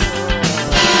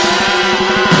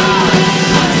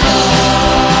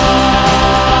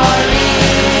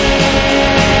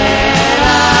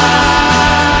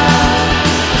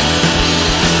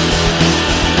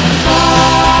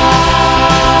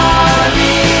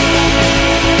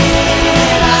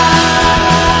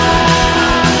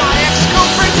 My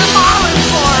ex-girlfriend's a model in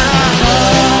Florida.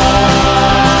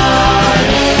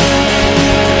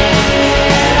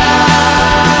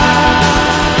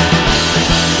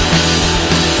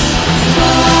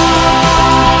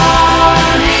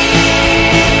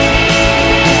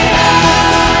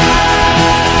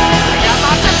 I got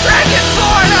lots of friends in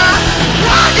Florida.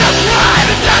 I got pride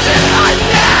and does it right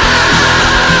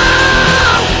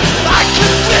now. I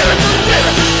can live at the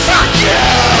river. Fuck you.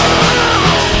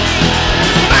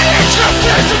 My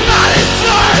ex-girlfriend's not in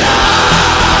Florida.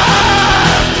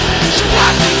 She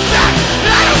wants me back,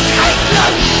 and I don't take no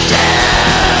shit.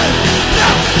 No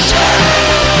shit.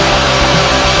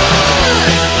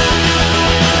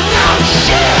 No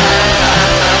shit.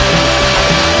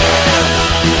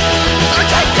 I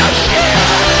take no shit.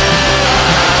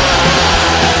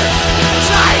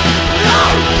 Take no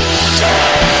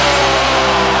shit.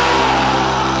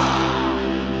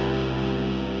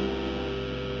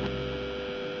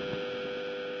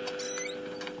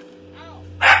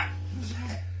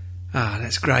 Ah,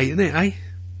 that's great, isn't it, eh?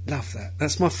 Love that.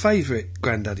 That's my favourite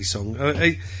Grandaddy song.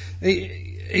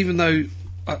 Even though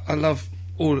I love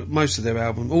most of their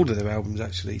albums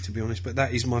actually, to be honest, but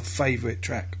that is my favourite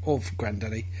track of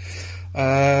Grandaddy.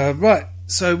 Right,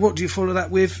 so what do you follow that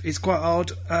with? It's quite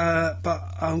hard, but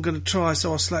I'm going to try,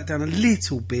 so I'll slow it down a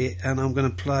little bit, and I'm going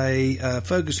to play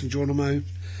Fergus and Geronimo,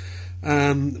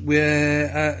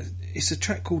 where It's a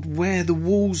track called Where the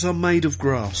Walls Are Made of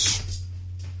Grass.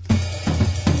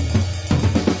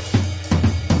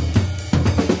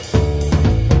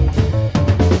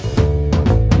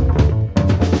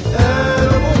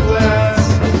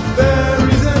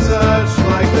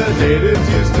 Natives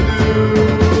used to do.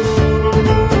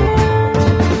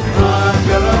 I'm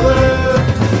gonna live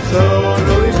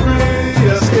totally free,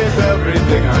 escape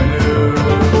everything I knew.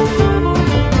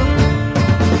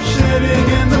 Shitting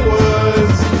in the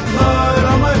woods, mud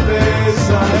on my face,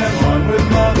 I am one with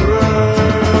Mother Earth.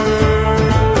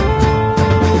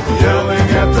 Yelling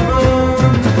at the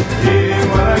moon, eating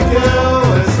what I kill,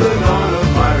 it's the dawn of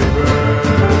my rebirth.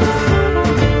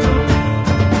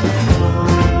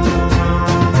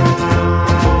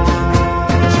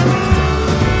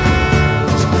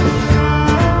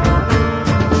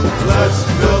 Let's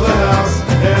build a house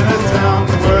in a town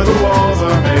where the walls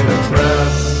are made of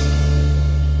grass.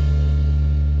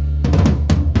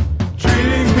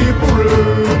 Treating people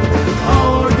rude,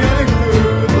 all organic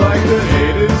food like the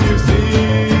natives used to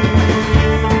eat.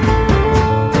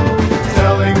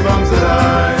 Telling bums that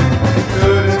I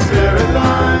couldn't spare a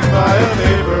dime by a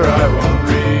paper I won't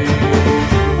read.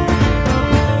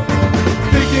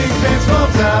 Picking paint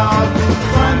smells out,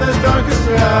 find the darkest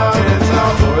route, it's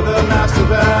out for the master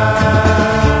bath.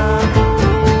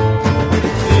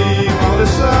 The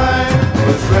side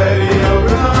was ready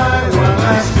overnight when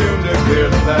last June to clear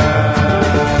the path.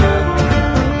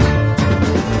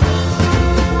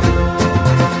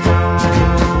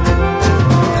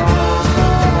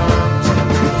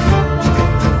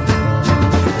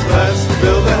 Let's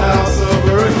build a house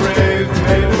over a grave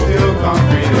made of steel,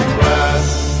 concrete, and glass.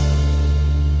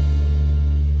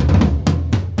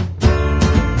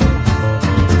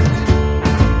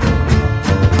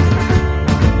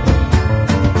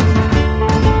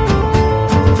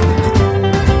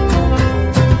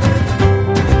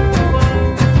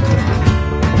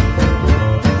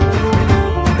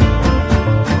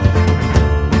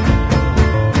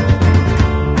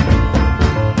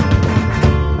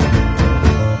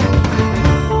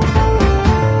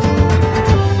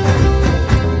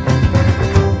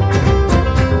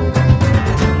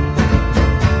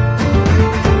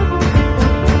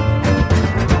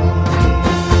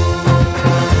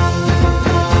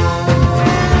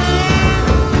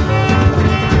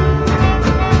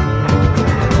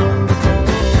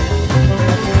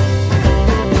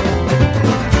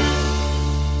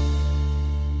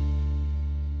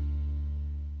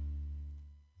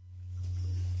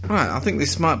 Right, I think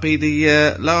this might be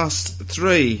the last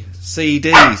 3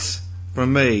 CDs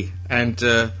from me, and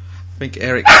I think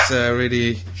Eric's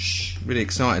really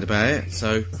excited about it.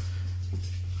 So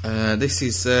this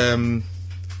is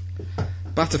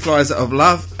Butterflies of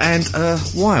Love and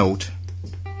Wild.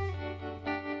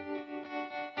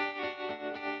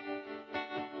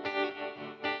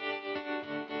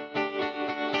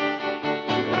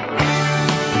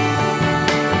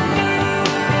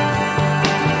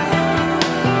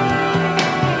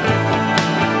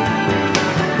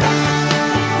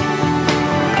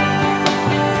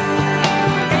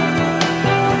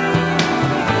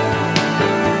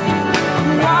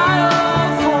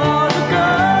 Wild for the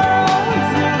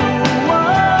girls in a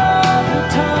world that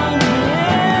turned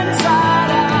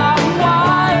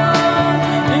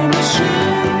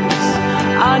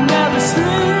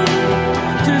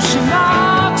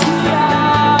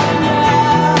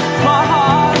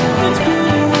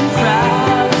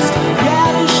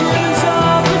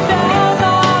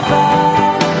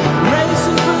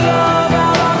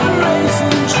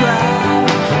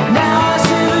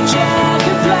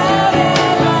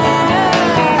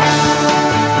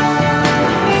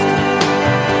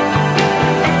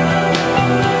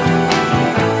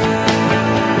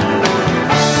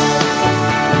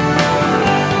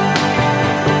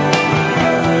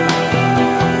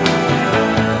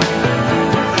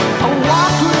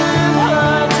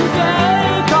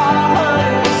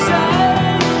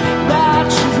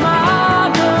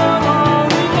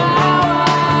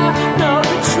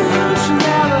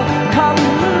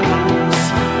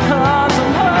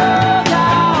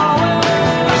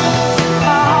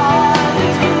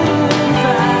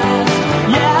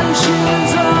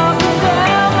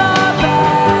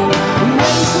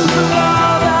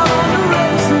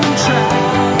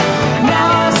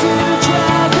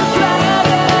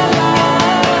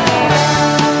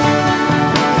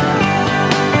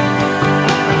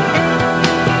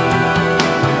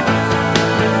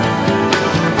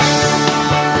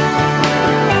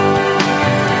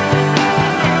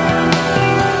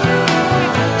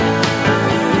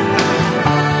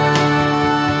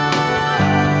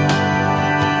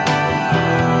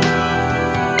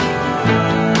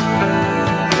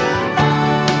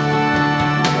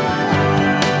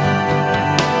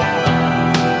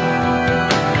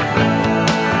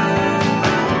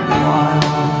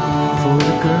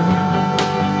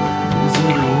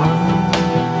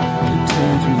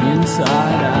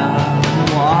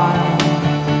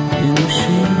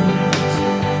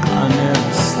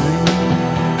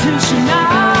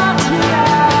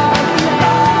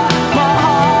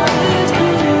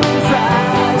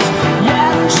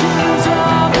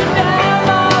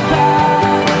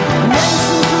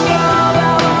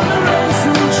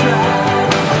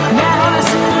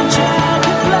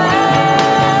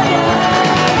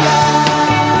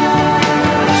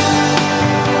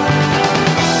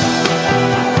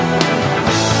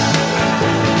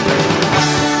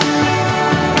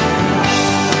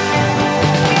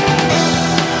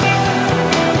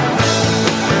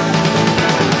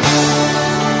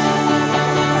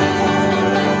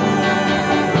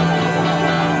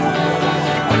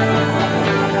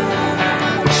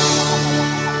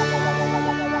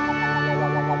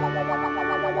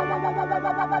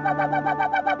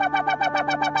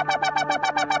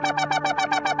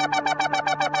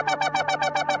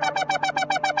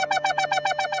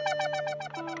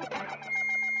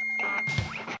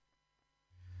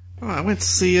Right, I went to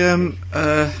see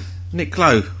Nick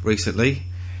Lowe recently,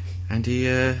 and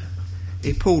he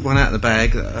pulled one out of the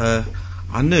bag that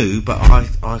I knew, but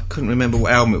I couldn't remember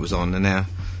what album it was on, and now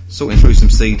sorting through some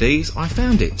CDs, I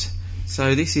found it.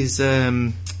 So this is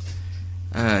Nick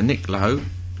Lowe,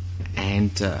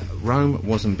 and Rome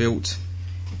Wasn't Built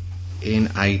in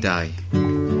a Day.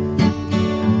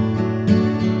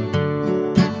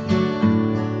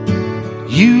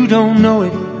 You don't know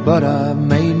it, but I've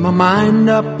made my mind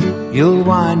up. You'll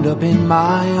wind up in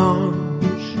my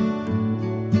arms.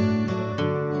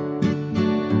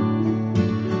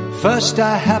 First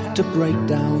I have to break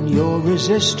down your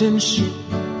resistance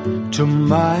to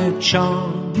my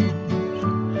charm.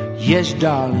 Yes,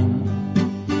 darling,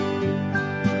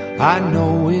 I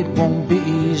know it won't be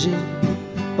easy,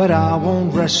 but I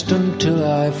won't rest until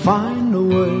I find a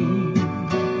way.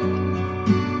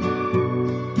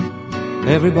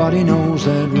 Everybody knows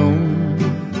that Rome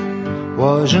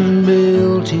wasn't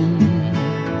built in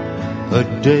a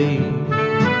day.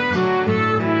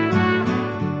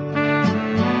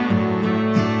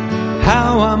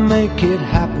 How I make it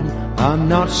happen, I'm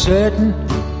not certain.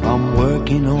 I'm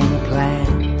working on a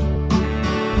plan.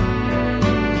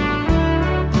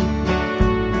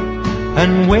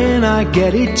 And when I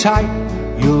get it tight,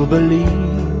 you'll believe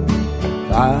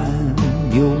I'm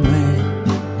your man.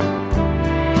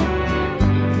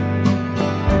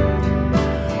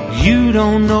 You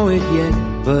don't know it yet,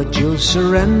 but you'll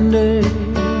surrender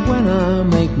when I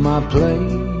make my play.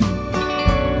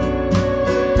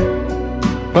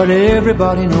 But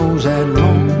everybody knows that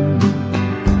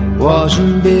Rome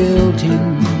wasn't built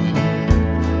in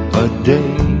a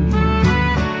day.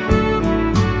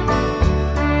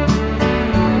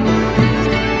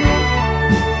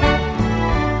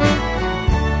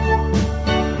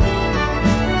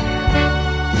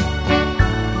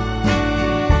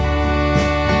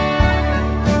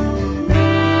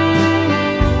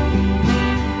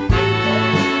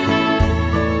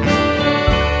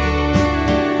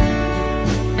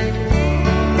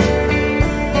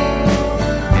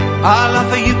 I'll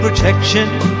offer you protection,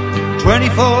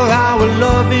 24-hour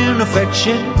love and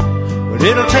affection, but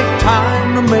it'll take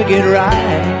time to make it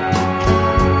right.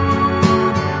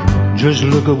 Just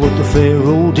look at what the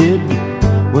Pharaoh did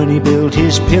when he built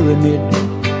his pyramid.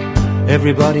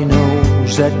 Everybody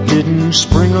knows that didn't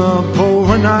spring up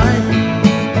overnight.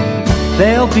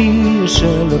 There'll be a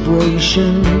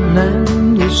celebration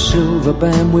and the silver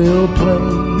band will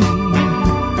play.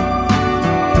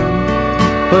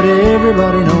 But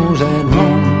everybody knows that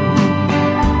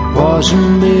Rome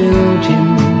wasn't built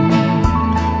in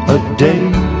a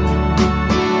day.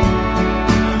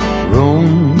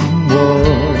 Rome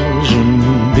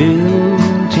wasn't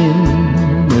built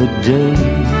in a day.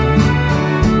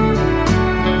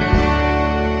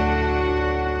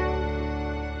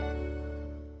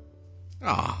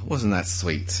 Ah, wasn't that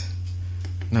sweet?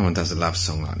 No one does a love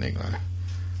song like Nick Lowe.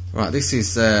 Right, this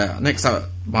is next up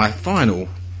my final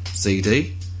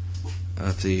CD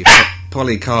of the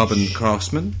Polycarbon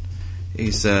Craftsman.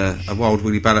 He's a Wild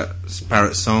Willie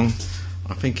Barrett song.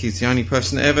 I think he's the only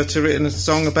person ever to written a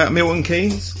song about Milton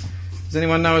Keynes. Does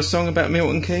anyone know a song about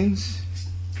Milton Keynes?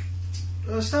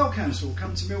 Style Council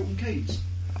come to Milton Keynes.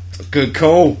 Good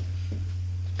call.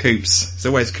 Coops. It's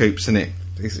always Coops, isn't it?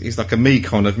 He's like a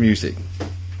Mekon of music.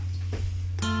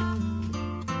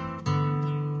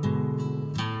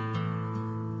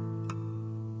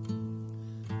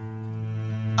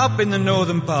 Up in the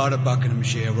northern part of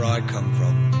Buckinghamshire where I come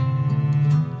from,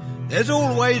 there's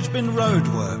always been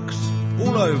roadworks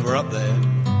all over up there.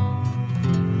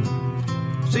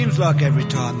 Seems like every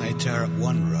time they tear up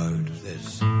one road,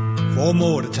 there's 4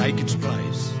 more to take its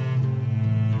place.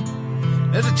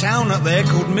 There's a town up there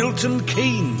called Milton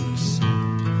Keynes.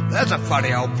 That's a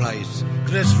funny old place,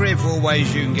 because there's 3 or 4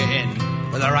 ways you can get in,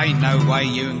 but there ain't no way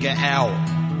you can get out.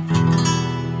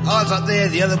 I was up there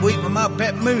the other week with my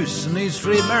pet moose, and these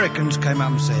 3 Americans came up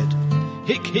and said,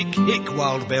 "Hick, hick, hick,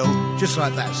 Wild Bill," just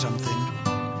like that something.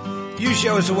 "You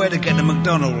show us a way to get to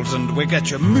McDonald's and we'll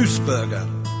get you a moose burger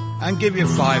and give you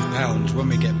 £5 when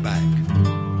we get back."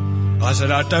 I said,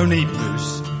 "I don't eat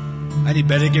moose, and you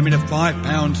better give me the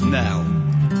 £5 now,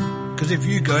 because if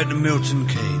you go to Milton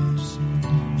Keynes,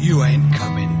 you ain't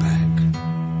coming back."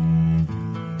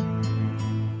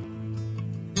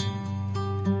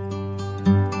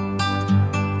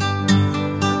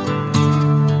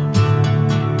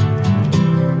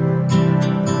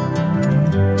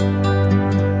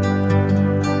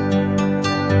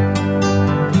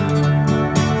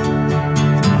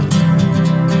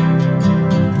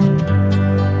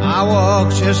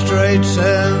 Your streets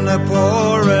in the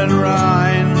pouring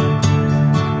rain,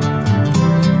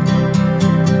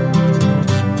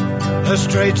 The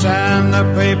streets and the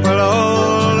people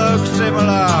all look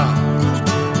similar.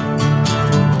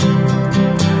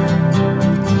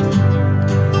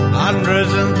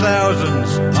 Hundreds and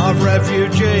thousands of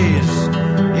refugees.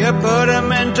 You put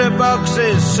them into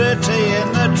boxes, city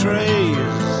in the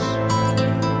trees.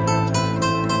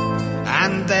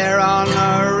 And there are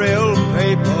no real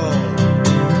people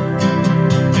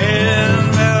in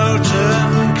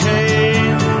Milton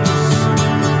Keynes.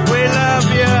 We love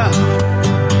you,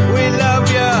 we love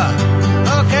you,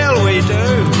 look hell we do.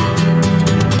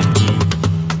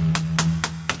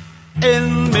 In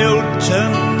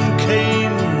Milton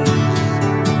Keynes,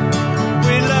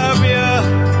 we love you,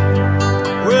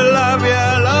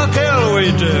 look hell we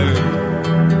do.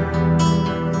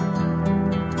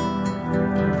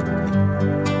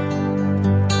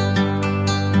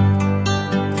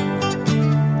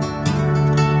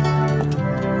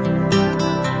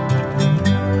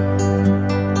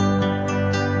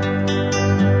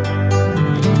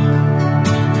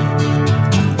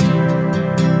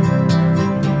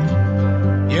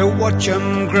 Watch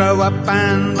them grow up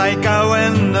and they go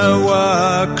in the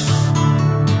works.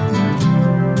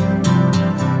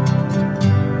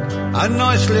 A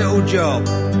nice little job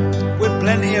with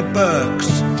plenty of perks.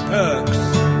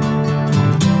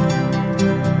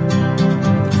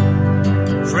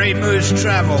 Free moose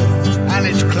travel and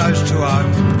it's close to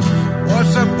home.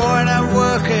 What's the point of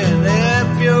working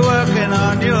if you're working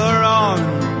on your own?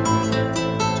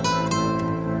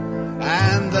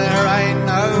 And there ain't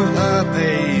no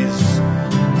herpes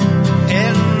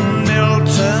in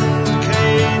Milton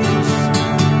Keynes.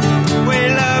 We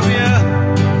love you,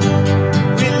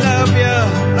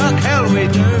 like hell we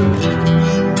do.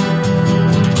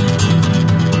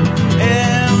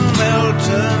 In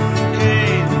Milton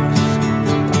Keynes,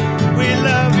 we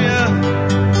love you,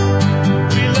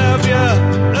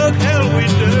 like hell we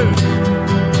do.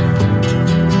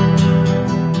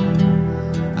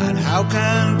 And how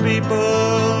can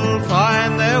people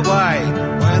find their way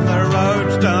when the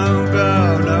roads don't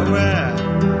go nowhere?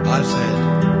 I said,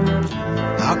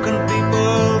 how can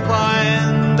people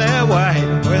find their way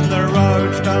when the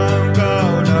roads don't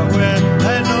go nowhere?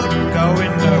 They're not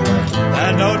going nowhere,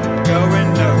 they're not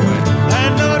going nowhere,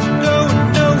 they're not going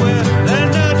nowhere,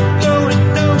 they're not going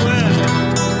nowhere.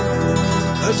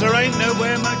 'Cause there ain't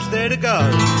nowhere much there to go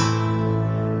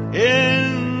in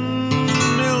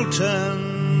Milton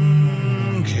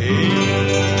Keynes.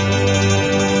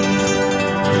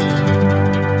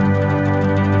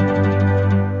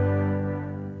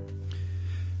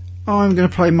 I'm going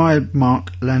to play my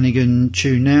Mark Lanegan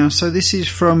tune now. So this is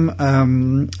from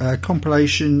a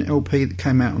compilation LP that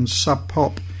came out on Sub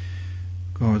Pop,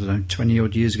 I don't know, 20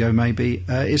 odd years ago maybe.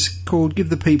 It's called Give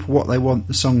the People What They Want,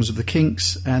 the Songs of the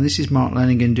Kinks, and this is Mark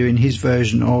Lanegan doing his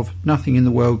version of Nothing in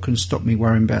the World Can Stop Me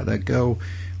Worrying About That Girl,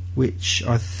 which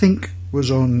I think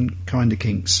was on Kinda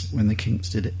Kinks when the Kinks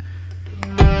did it.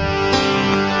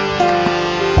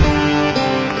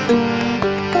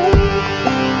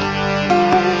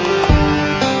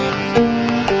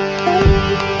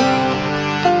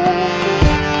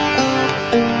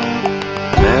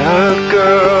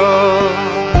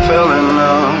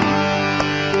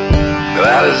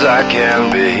 As I can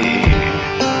be.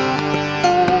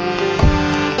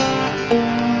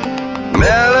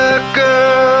 Met a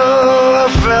girl, I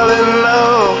fell in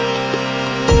love,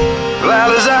 glad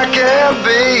as I can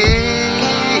be.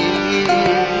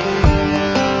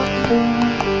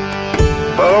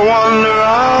 But I wonder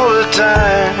all the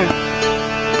time,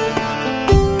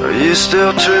 are you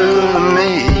still true to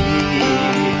me?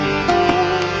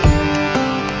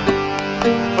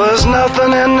 There's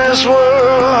nothing in this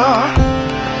world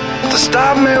to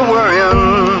stop me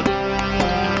worrying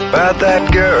about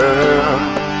that girl.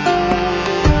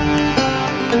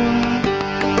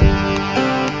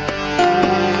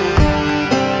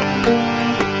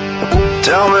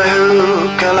 Tell me, who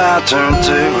can I turn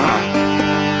to?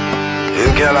 Who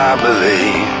can I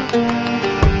believe?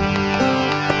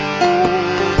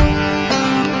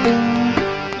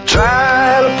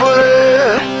 Try to put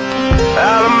it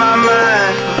out of my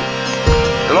mind,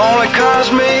 it'll only cause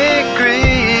me grief.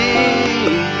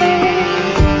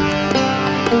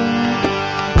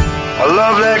 I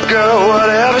love that girl,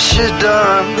 whatever she's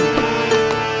done,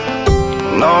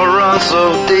 no run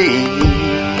so deep.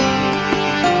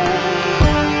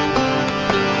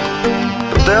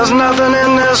 But there's nothing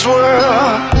in this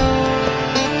world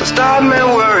to stop me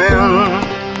worrying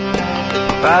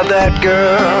about that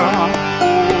girl.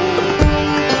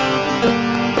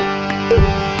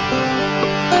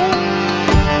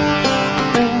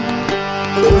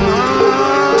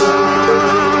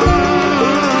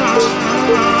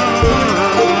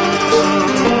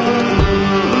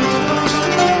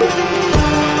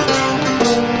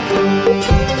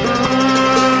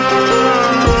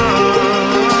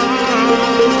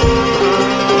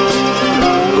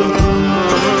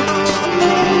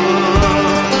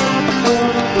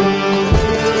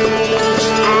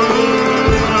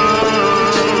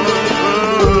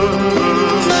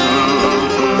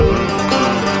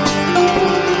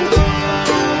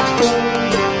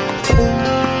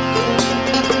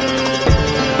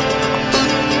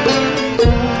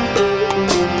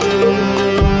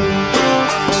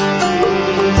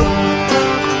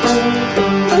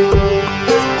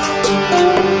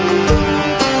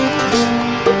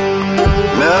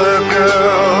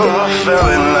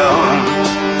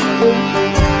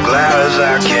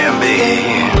 I can be.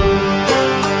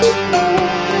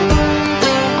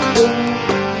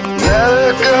 Met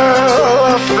a girl,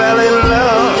 I fell in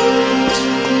love,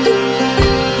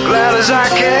 glad as I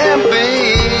can be.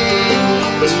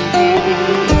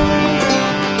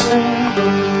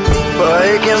 But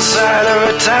ache inside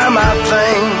every time I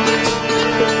think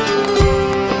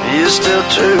you're still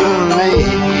true to me.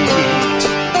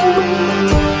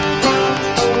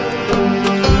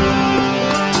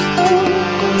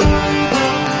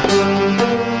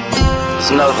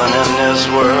 There's nothing in this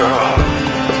world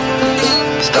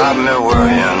stop me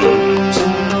worrying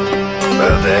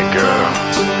about that girl.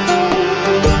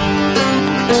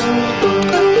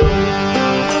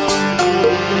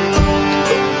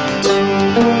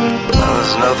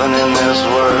 There's nothing in this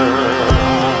world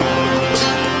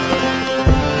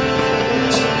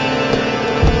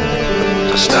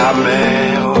to stop me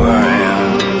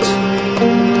worrying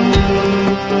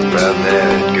about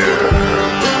that girl.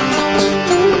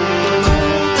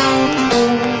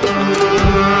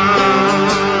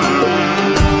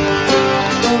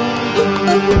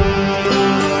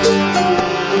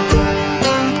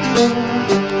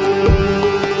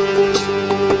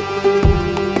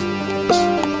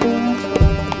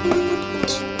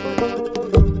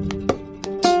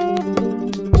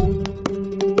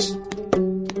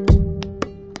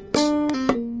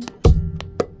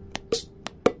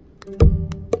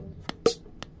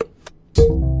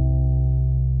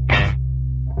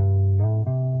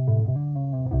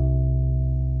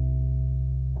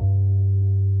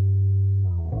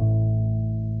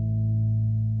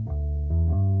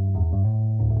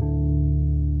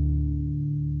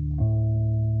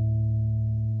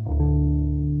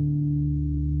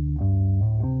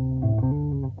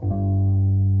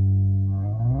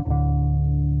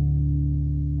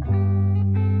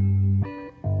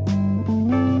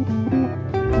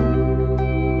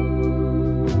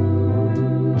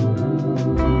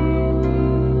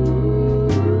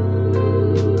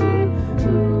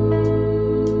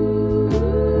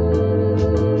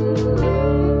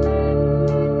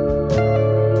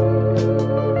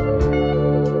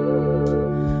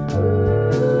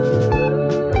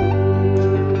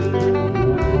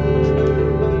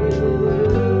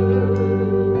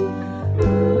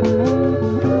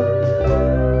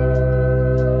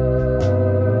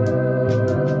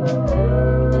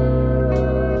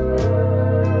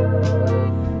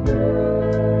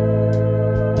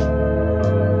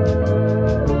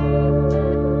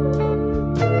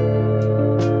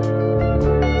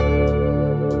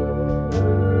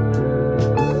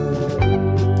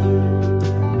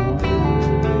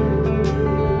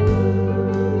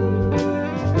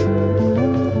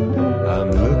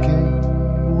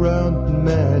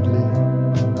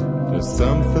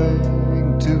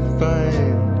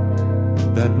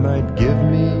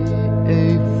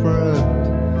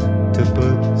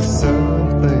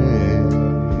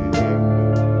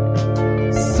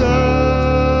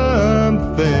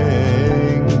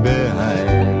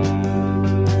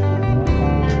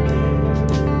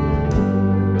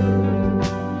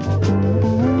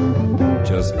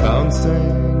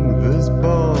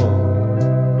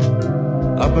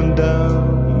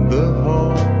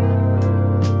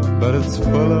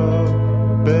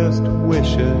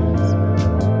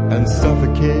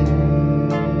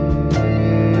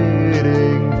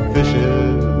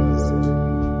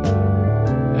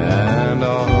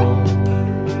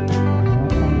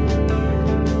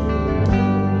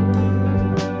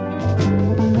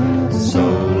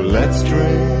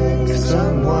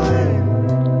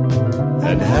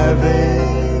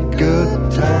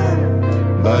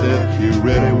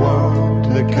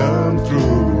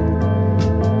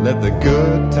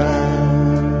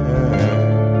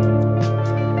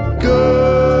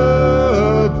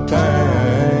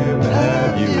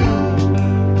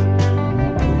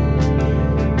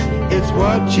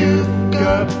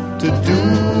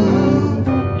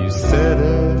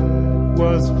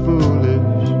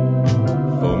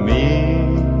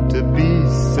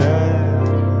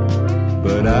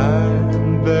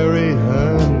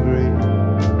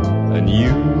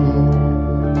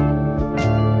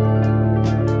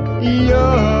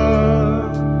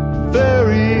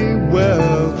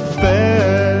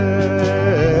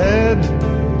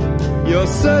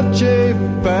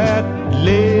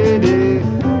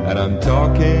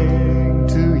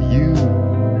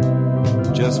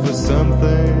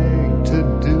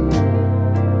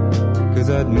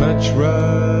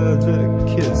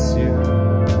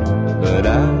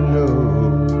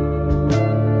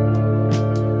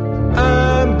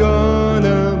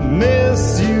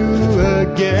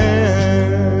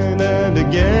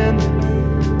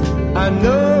 I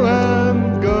know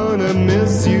I'm gonna miss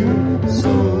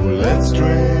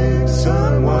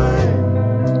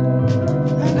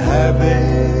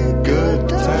a good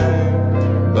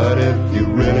time. But if you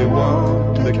really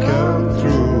want to come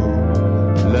through,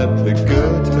 let the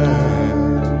good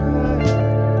time,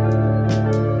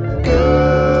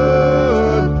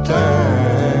 good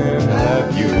time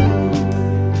have you.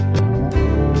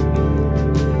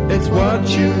 It's what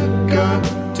you got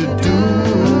to do.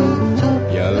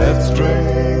 Yeah, let's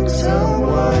drink some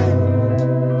wine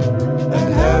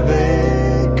and have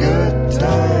a good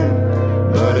time.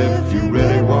 But if you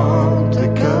really want to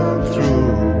come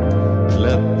through,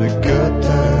 let the good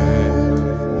time,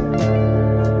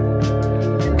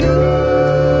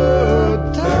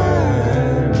 good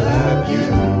time have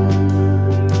you.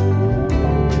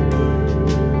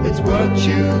 It's what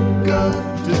you got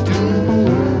to do.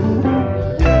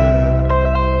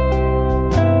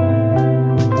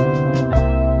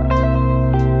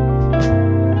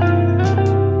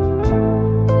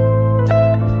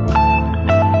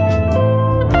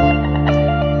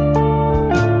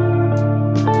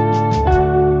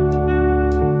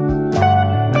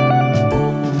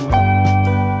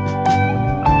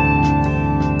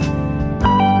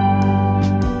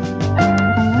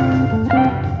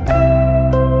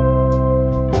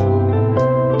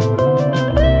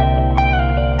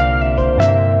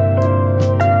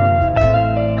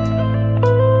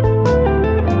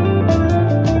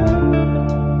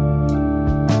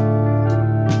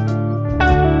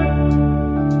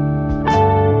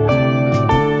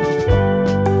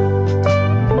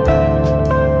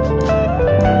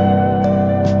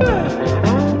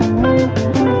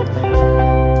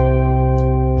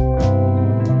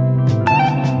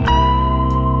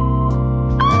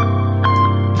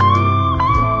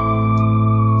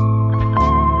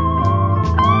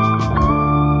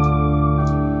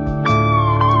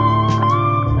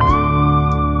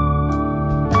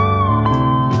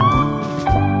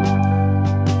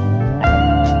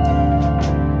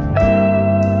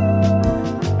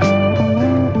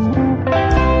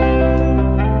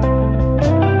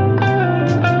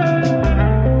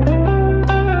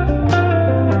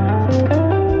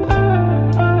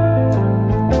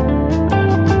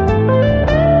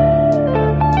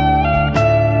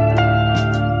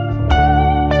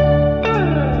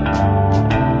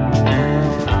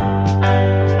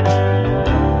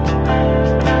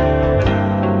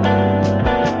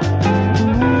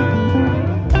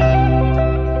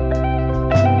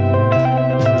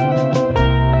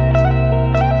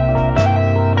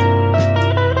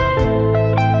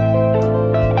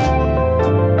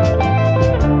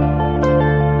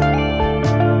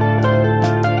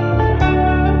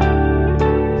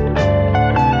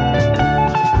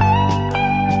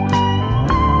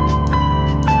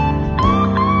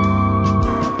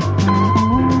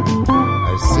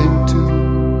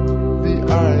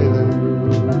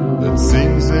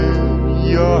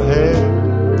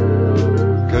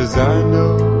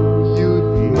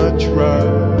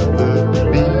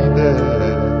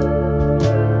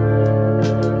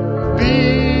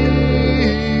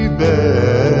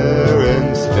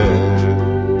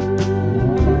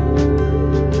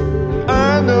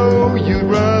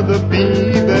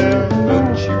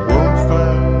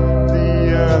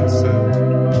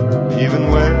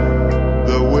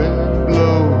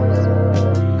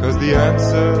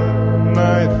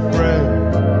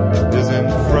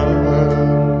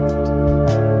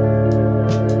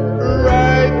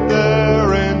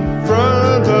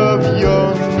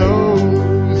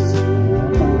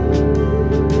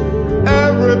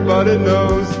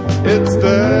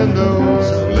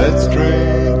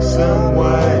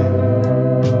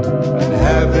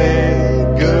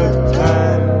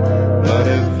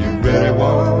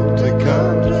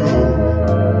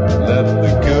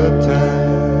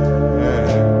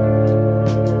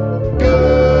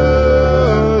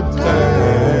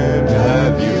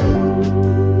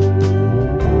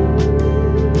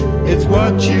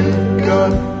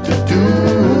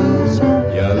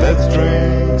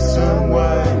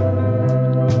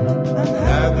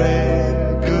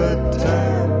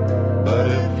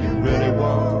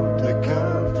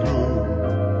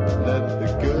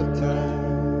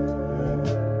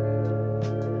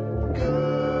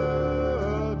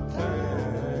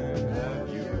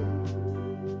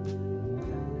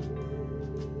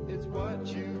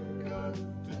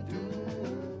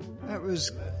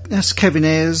 That's Kevin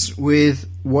Ayers with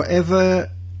Whatever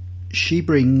She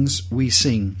Brings We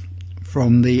Sing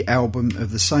from the album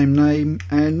of the same name.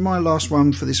 And my last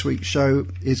one for this week's show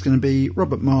is going to be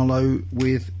Robert Marlowe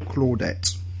with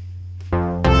Claudette.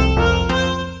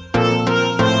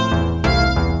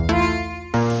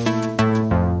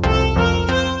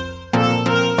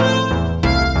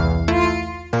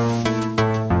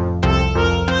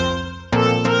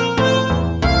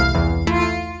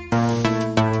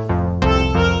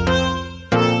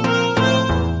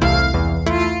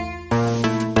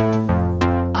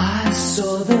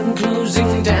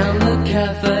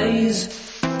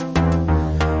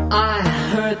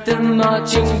 them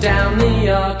marching down the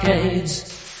arcades.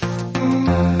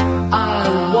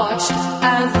 I watched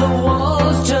as the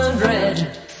walls turned red.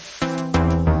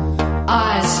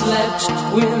 I slept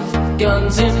with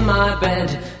guns in my bed.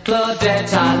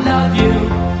 Claudette, I love you.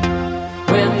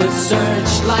 When the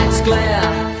searchlights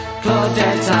glare.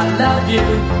 Claudette, I love you.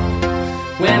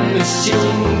 When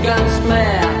machine guns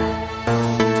flare.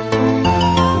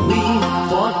 We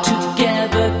fought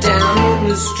together down in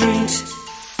the street.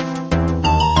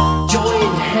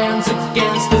 Joined hands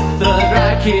against the Third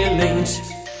Reich elite.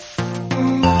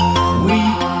 We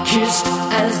kissed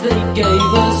as they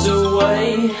gave us away.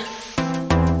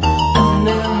 And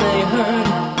then they heard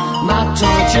my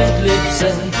tortured lips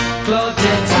say,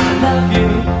 Claudette, I love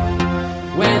you.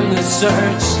 When the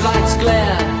searchlights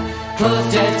glare.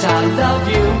 Claudette, I love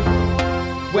you.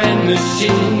 When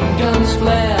machine guns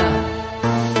flare.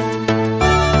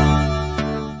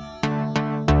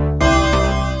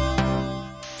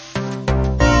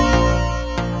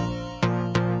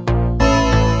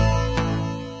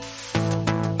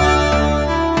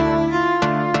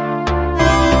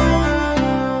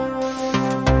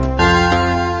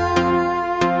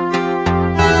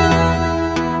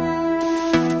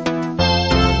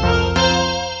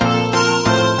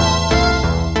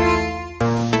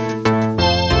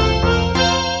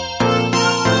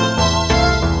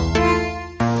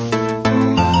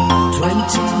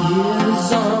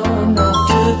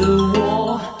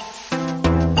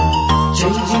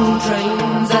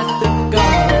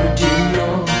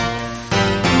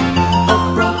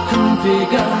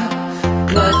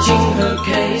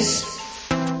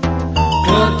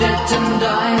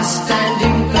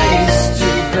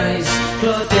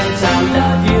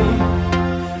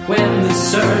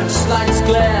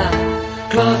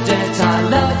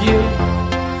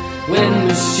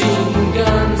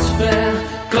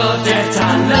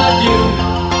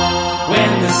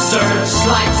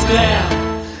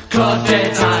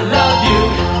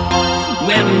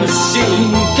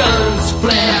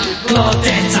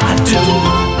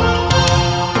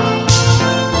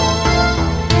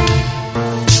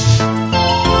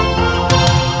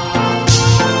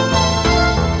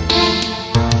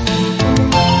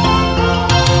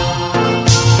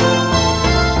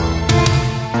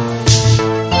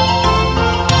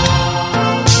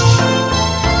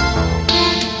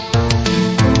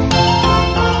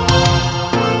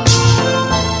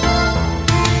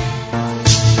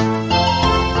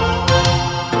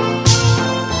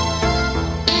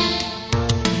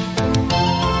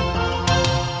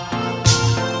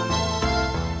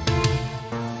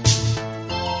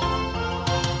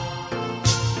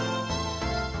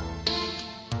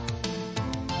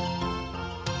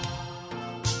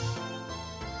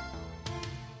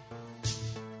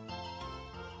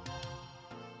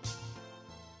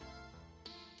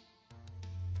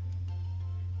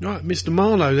 Right, Mr.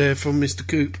 Marlowe there from Mr.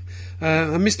 Coop.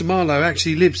 And Mr. Marlowe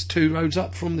actually lives 2 roads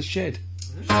up from the shed.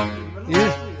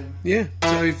 Yeah.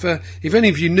 So if any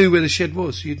of you knew where the shed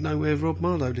was, you'd know where Rob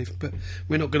Marlowe lived. But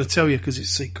we're not going to tell you because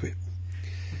it's secret.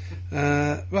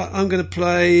 Right, I'm going to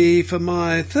play for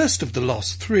my Thirst of the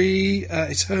Lost 3.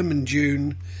 It's Herman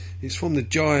June. It's from the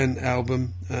Giant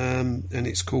album, and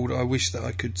it's called I Wish That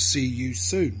I Could See You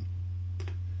Soon.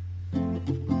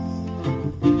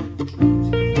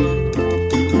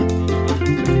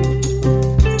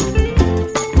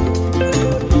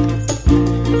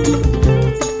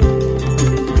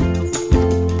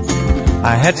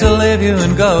 I had to leave you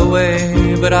and go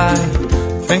away, but I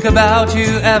think about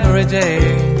you every day,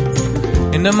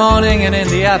 in the morning and in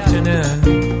the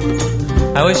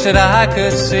afternoon. I wish that I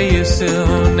could see you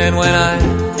soon, and when I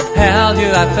held you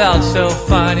I felt so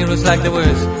fine. It was like there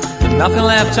was nothing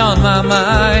left on my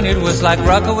mind. It was like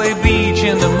Rockaway Beach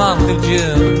in the month of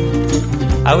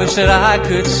June. I wish that I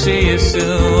could see you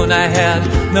soon. I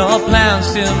had no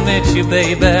plans to meet you,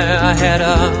 baby. I had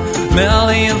a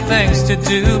million things to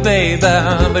do, baby,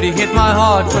 but you hit my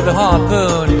heart with a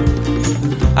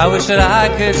harpoon. I wish that I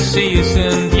could see you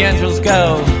soon. The angels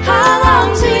go, how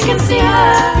long till you can see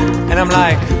her? And I'm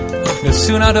like, the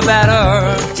sooner the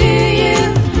better. Do you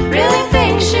really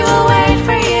think she will wait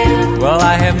for you? Well,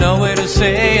 I have nowhere to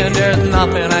say and there's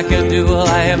nothing I can do. Well,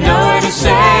 I have nowhere to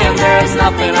say and there's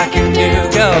nothing I can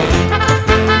do. Go.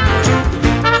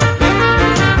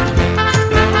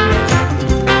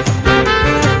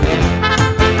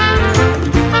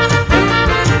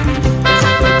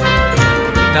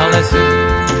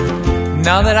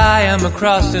 Now that I am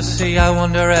across the sea, I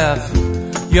wonder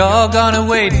if you're gonna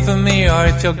wait for me or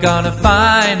if you're gonna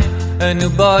find a new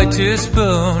boy to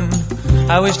spoon.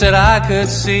 I wish that I could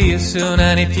see you soon,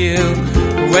 and if you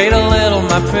wait a little,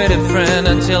 my pretty friend,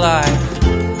 until I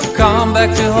come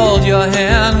back to hold your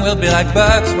hand. We'll be like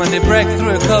birds when they break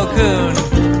through a cocoon.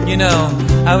 You know,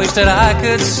 I wish that I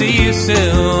could see you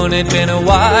soon. It's been a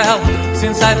while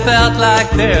since I felt like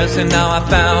this, and now I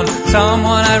found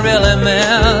someone I really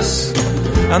miss.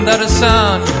 Under the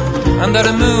sun, under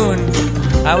the moon,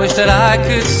 I wish that I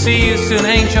could see you soon,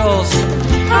 angels.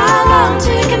 How long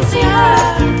till you can see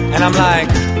her? And I'm like,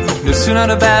 the sooner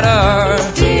the better.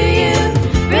 Do you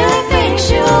really think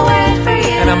she will wait for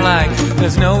you? And I'm like,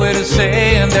 there's no way to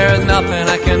say, and there's nothing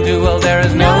I can do. Well, there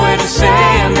is no way to say,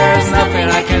 and there's nothing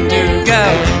I can do.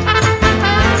 Go.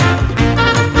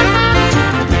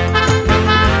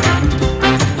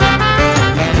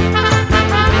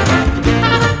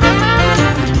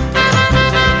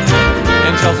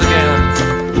 Again.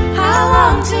 How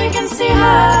long till you can see her?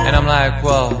 And I'm like,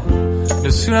 well,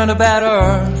 the sooner the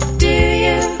better. Do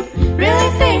you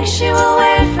really think she will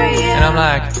wait for you? And I'm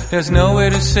like, there's no way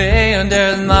to say, and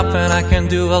there's nothing I can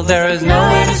do. Well, there is no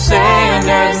way to say, and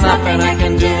there's nothing I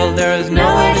can do. Well, there is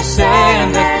no way to say,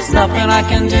 and there's nothing I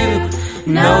can do.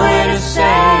 No way to say,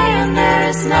 and there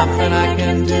is nothing I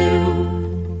can do.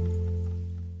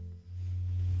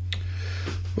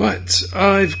 Right,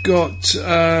 I've got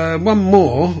one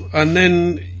more, and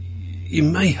then you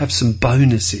may have some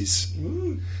bonuses,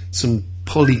 some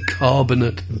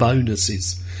polycarbonate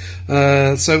bonuses.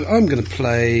 So I'm going to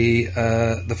play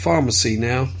the Pharmacy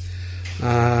now,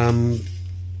 and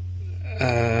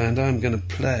I'm going to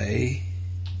play...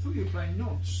 I thought you were playing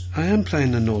Nods. I am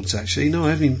playing the Nods, actually. No, I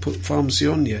haven't even put Pharmacy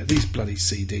on yet. These bloody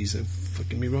CDs are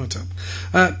fucking me right up.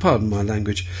 Pardon my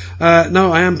language.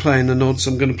 No, I am playing the Nods.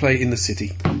 I'm going to play In the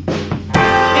City. In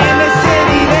the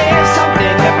city there's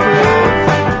something to prove,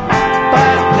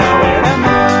 but nowhere to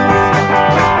move.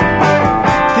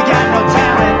 If you got no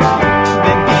talent,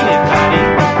 then beat it, buddy.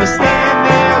 But stand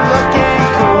there looking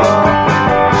cool.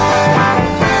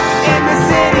 In the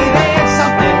city there's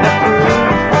something to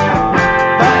prove,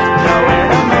 but nowhere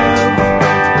to move.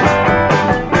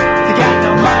 If you got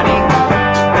no money,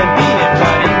 then beat it,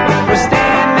 buddy. But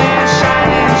stand there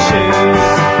shining shoes.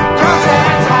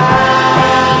 Contacts high,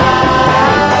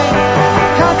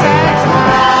 contacts high, contacts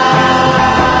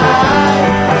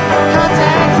high,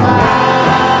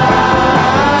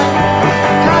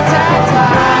 contacts high.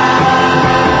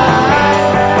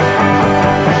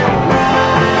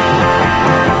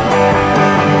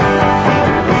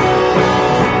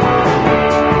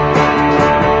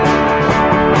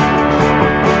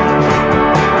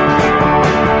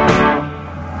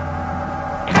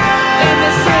 In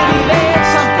the city there's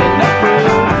something to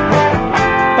prove,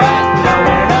 but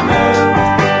nowhere to move.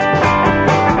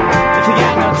 If you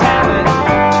got no talent,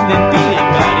 then beat it,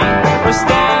 buddy. Or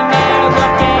stand there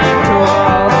looking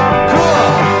cool,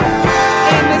 cool.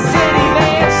 In the city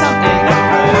there's something to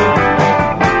prove,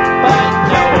 but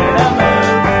nowhere to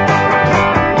move.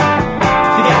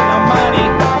 If you got no money,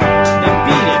 then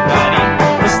beat it, buddy.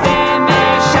 Or stand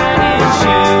there shining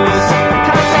shoes.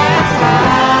 Contacts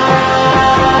high,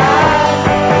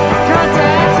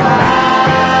 contacts high,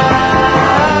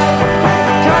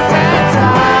 contacts high, contacts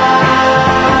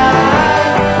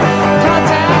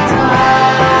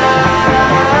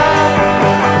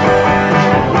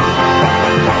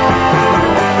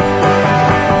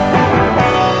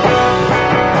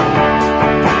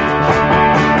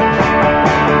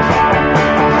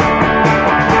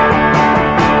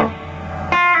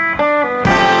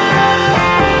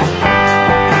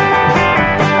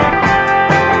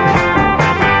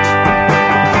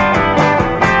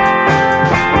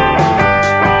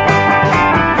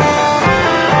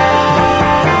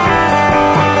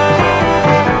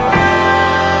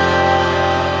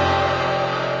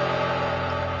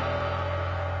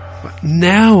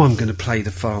Now I'm going to play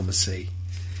the Pharmacy,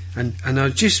 and I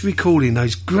was just recalling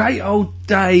those great old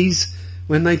days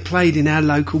when they played in our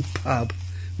local pub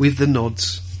with the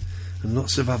Nods and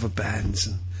lots of other bands,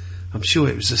 and I'm sure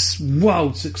it was a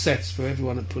wild success for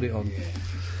everyone that put it on.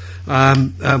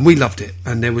 We loved it,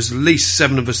 and there was at least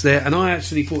 7 of us there, and I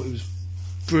actually thought it was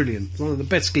brilliant. One of the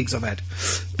best gigs I've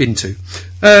been to.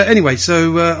 Anyway,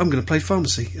 so I'm going to play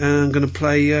Pharmacy, and I'm going to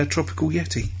play Tropical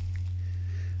Yeti.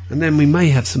 And then we may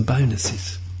have some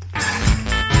bonuses. A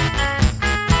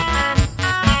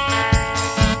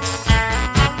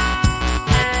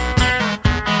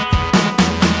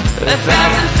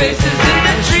thousand faces in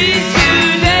the trees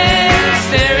today,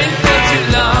 staring for too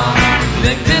long,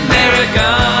 blinked and they were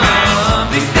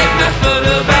gone. Please take my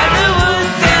photo by the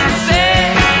woods and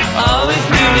say, always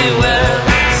knew me well,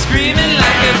 screaming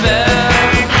like a bell.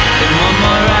 In 1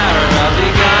 more hour I'll be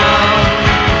gone.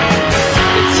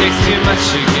 It takes too much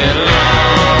to get along.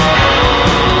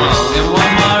 In 1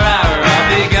 more hour I'll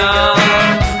be gone.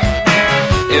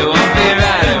 In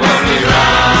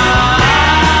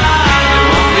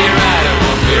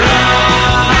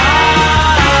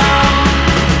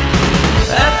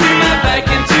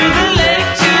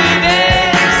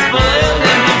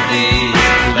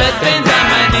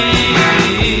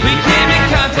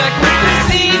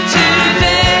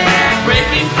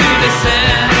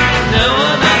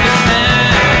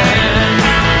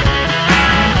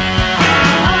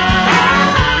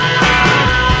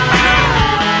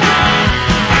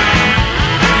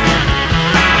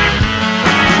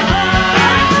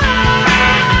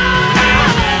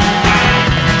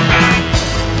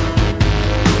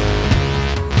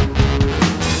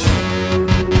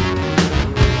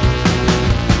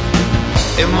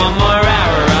In one more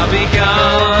hour I'll be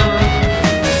gone.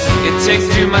 It takes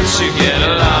too much to get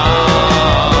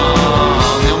along.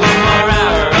 In one more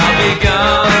hour I'll be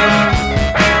gone.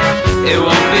 It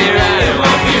won't be right, it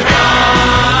won't be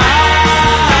wrong.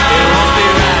 It won't be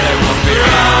right, it won't be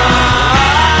wrong.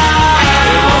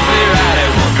 It won't be right,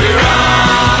 it won't be wrong.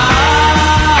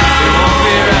 It won't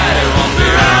be right, it won't be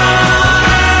wrong.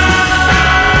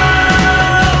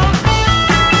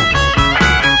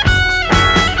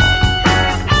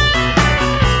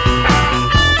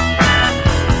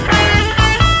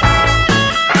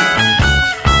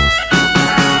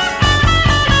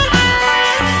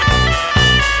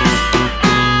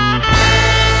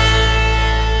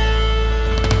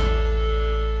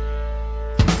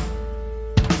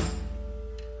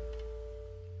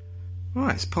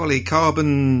 Right, it's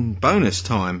polycarbon bonus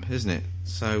time, isn't it?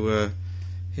 So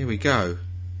here we go.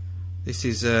 This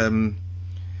is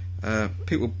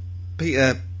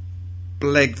Peter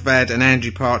Blegvad and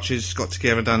Andrew Partridge got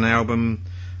together and done an album.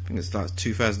 I think it's like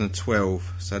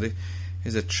 2012. So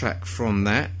here's a track from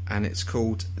that, and it's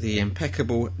called "The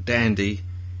Impeccable Dandy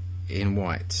in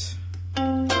White."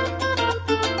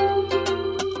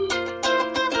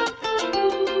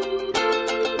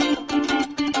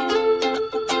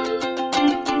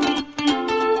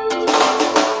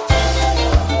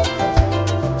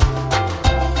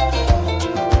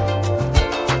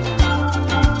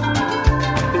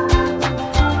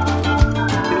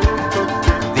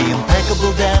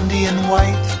 Dandy in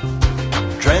white,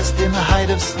 dressed in the height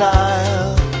of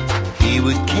style, he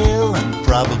would kill and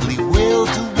probably will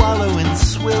to wallow in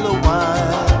swill a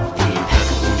while. The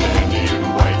impeccable dandy in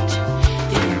white,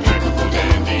 the impeccable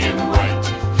dandy in white,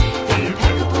 the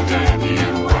impeccable dandy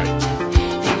in white,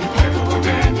 the impeccable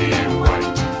dandy in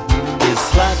white. His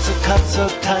slats are cut so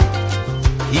tight,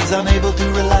 he's unable to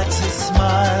relax his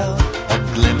smile. A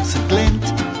glimpse, a glint,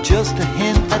 just a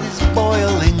hint that is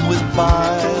boiling with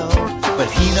bile. But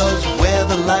he knows where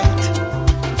the light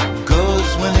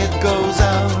goes when it goes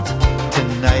out.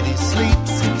 Tonight he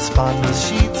sleeps in spotless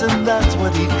sheets, and that's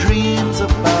what he dreams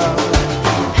about.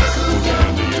 The impeccable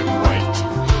dandy in white,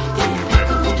 the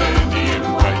impeccable dandy in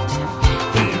white,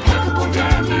 the impeccable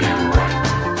dandy in white,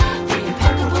 the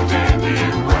impeccable dandy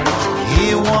in white. He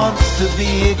wants to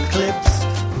be eclipsed,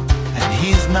 and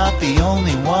he's not the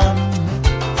only one.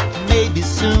 Maybe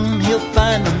soon he'll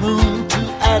find the moon to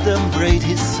adumbrate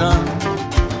his sun.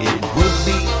 It would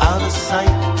be out of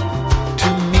sight to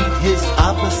meet his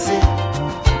opposite,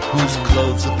 whose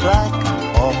clothes are black,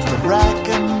 off the rack,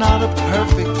 and not a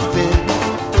perfect fit.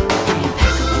 The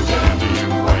impeccable dandy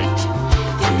in white,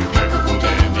 the impeccable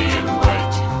dandy in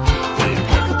white, the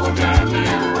impeccable dandy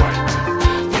in white,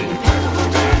 the impeccable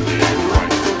dandy in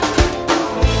white.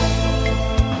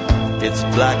 It's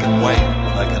black and white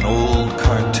like an old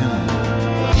cartoon,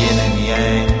 yin and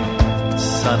yang,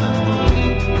 sun and moon.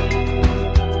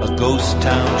 A ghost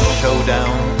town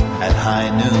showdown at high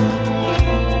noon.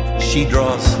 She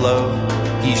draws slow,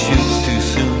 he shoots too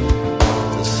soon.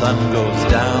 The sun goes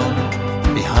down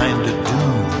behind a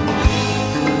dune.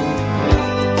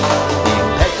 The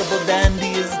impeccable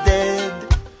dandy is dead,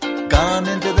 gone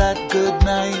into that good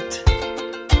night.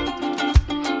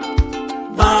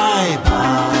 Bye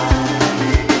bye.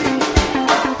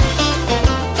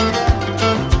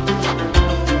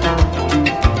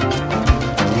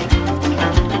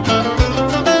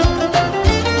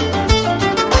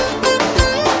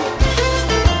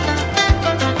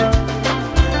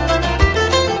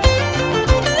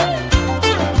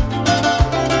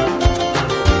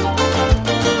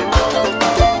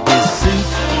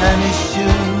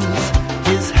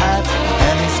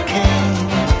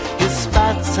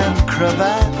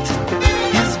 Cravat,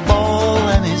 his ball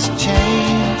and his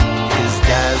chain, his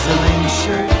dazzling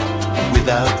shirt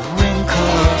without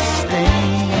wrinkle or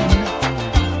stain.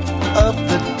 Of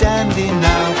the dandy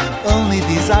now, only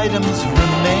these items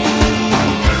remain.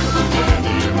 The impeccable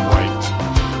dandy in white,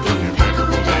 the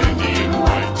impeccable dandy in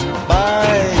white.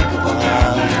 Bye bye.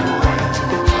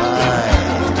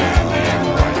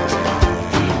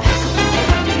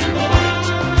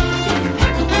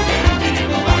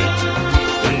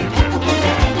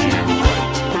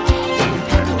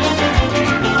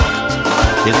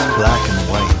 It's black and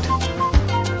white,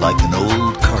 like an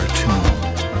old cartoon.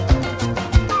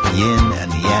 Yin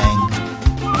and yang,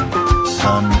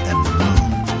 sun and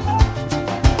moon.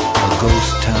 A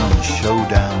ghost town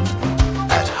showdown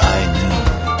at high noon.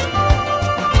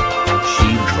 She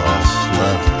draws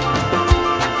slow,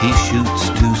 he shoots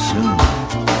too soon.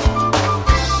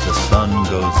 The sun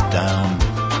goes down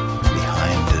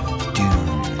behind a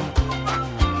dune.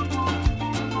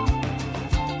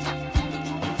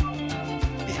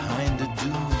 Behind a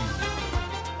dune.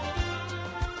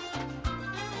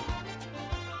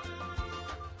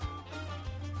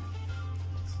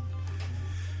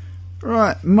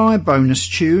 Right, my bonus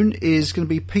tune is going to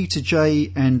be Peter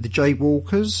J and the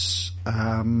Jaywalkers,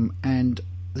 and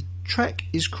the track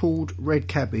is called Red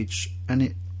Cabbage, and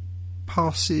it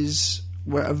passes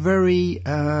a very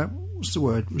what's the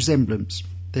word? Resemblance.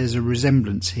 There's a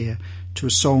resemblance here to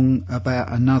a song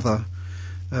about another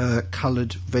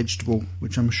coloured vegetable,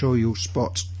 which I'm sure you'll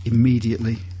spot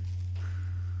immediately.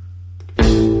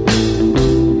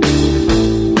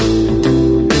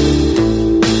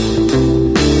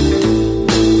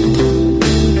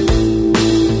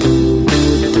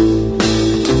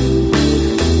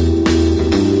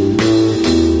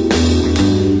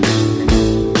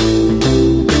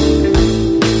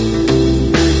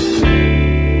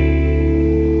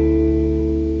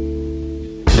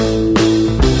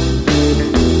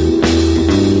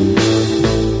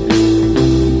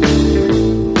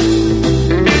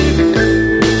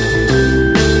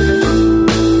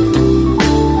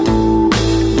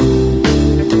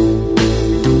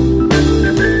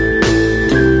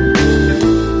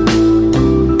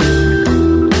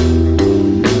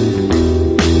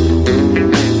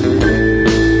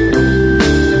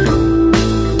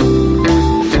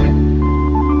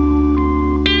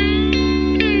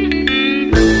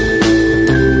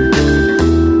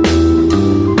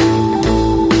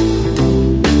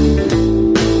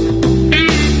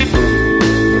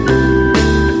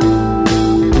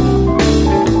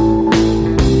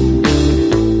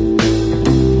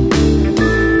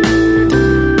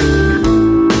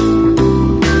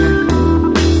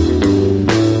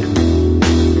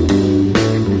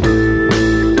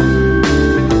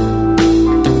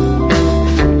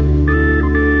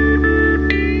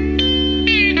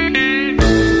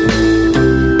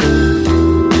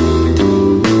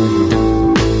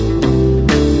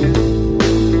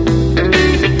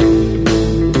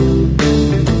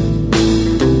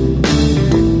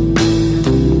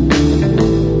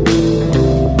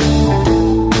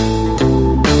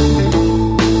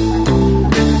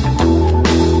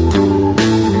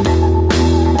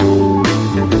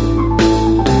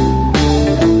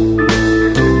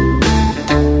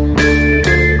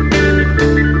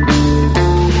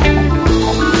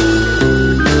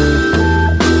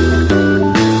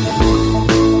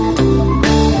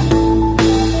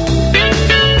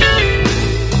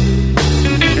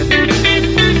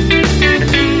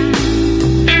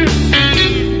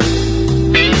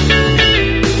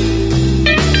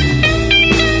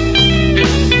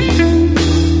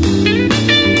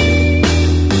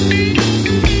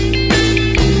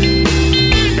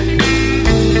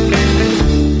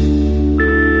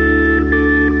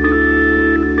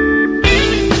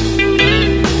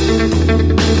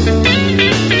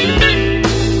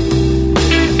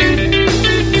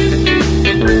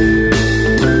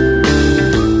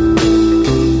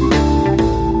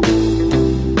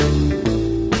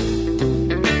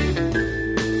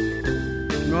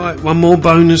 One more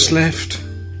bonus left,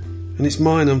 and it's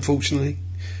mine, unfortunately.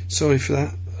 Sorry for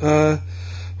that.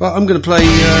 Well, I'm going to play.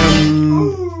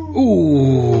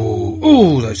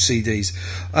 Those CDs.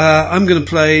 I'm going to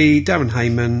play Darren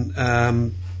Hayman,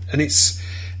 and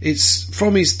it's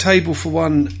from his Table for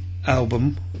One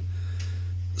album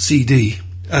CD,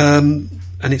 and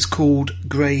it's called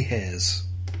Grey Hairs.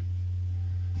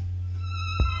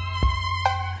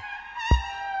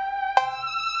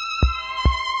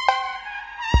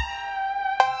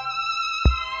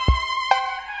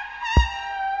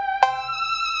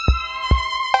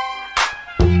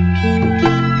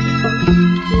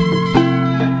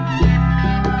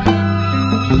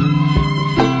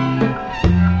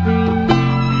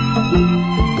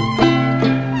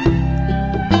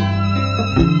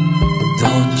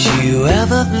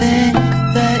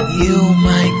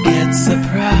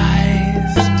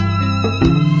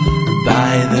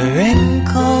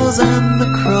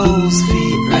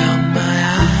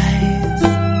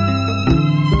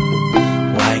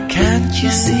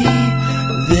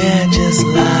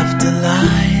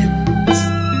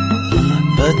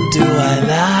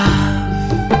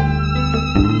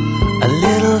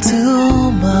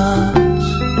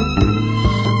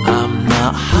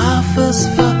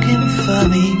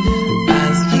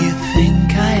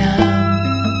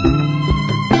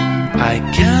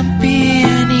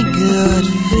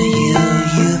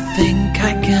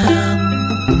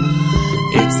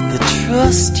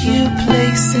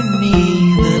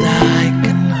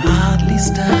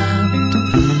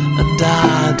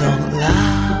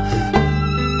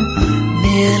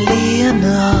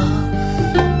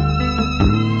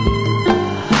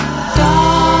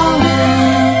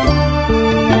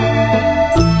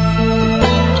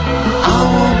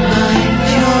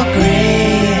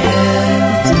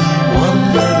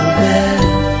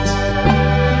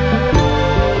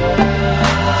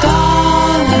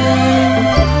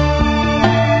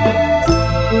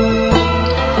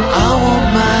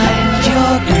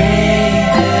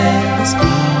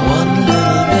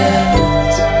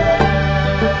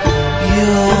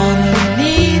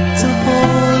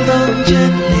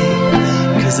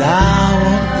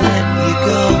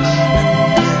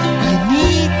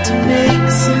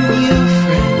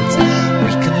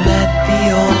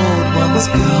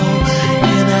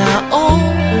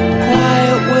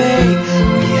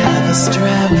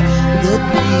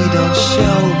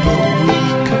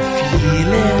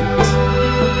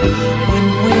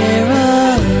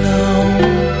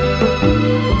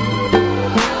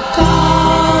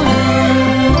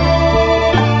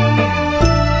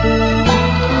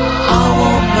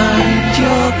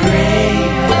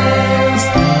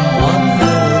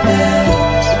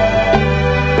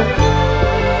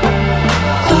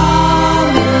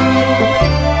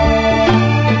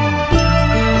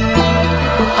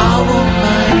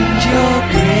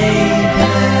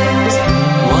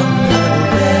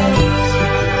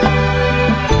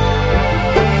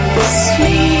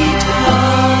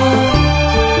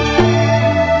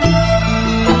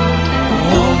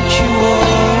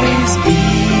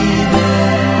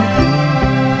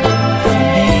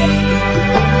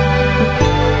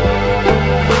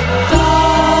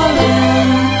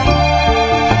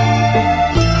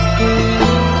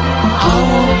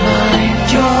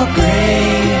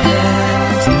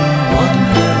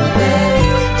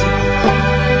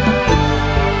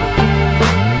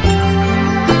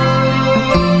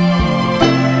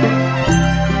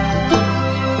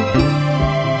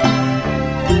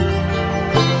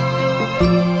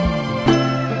 Thank you.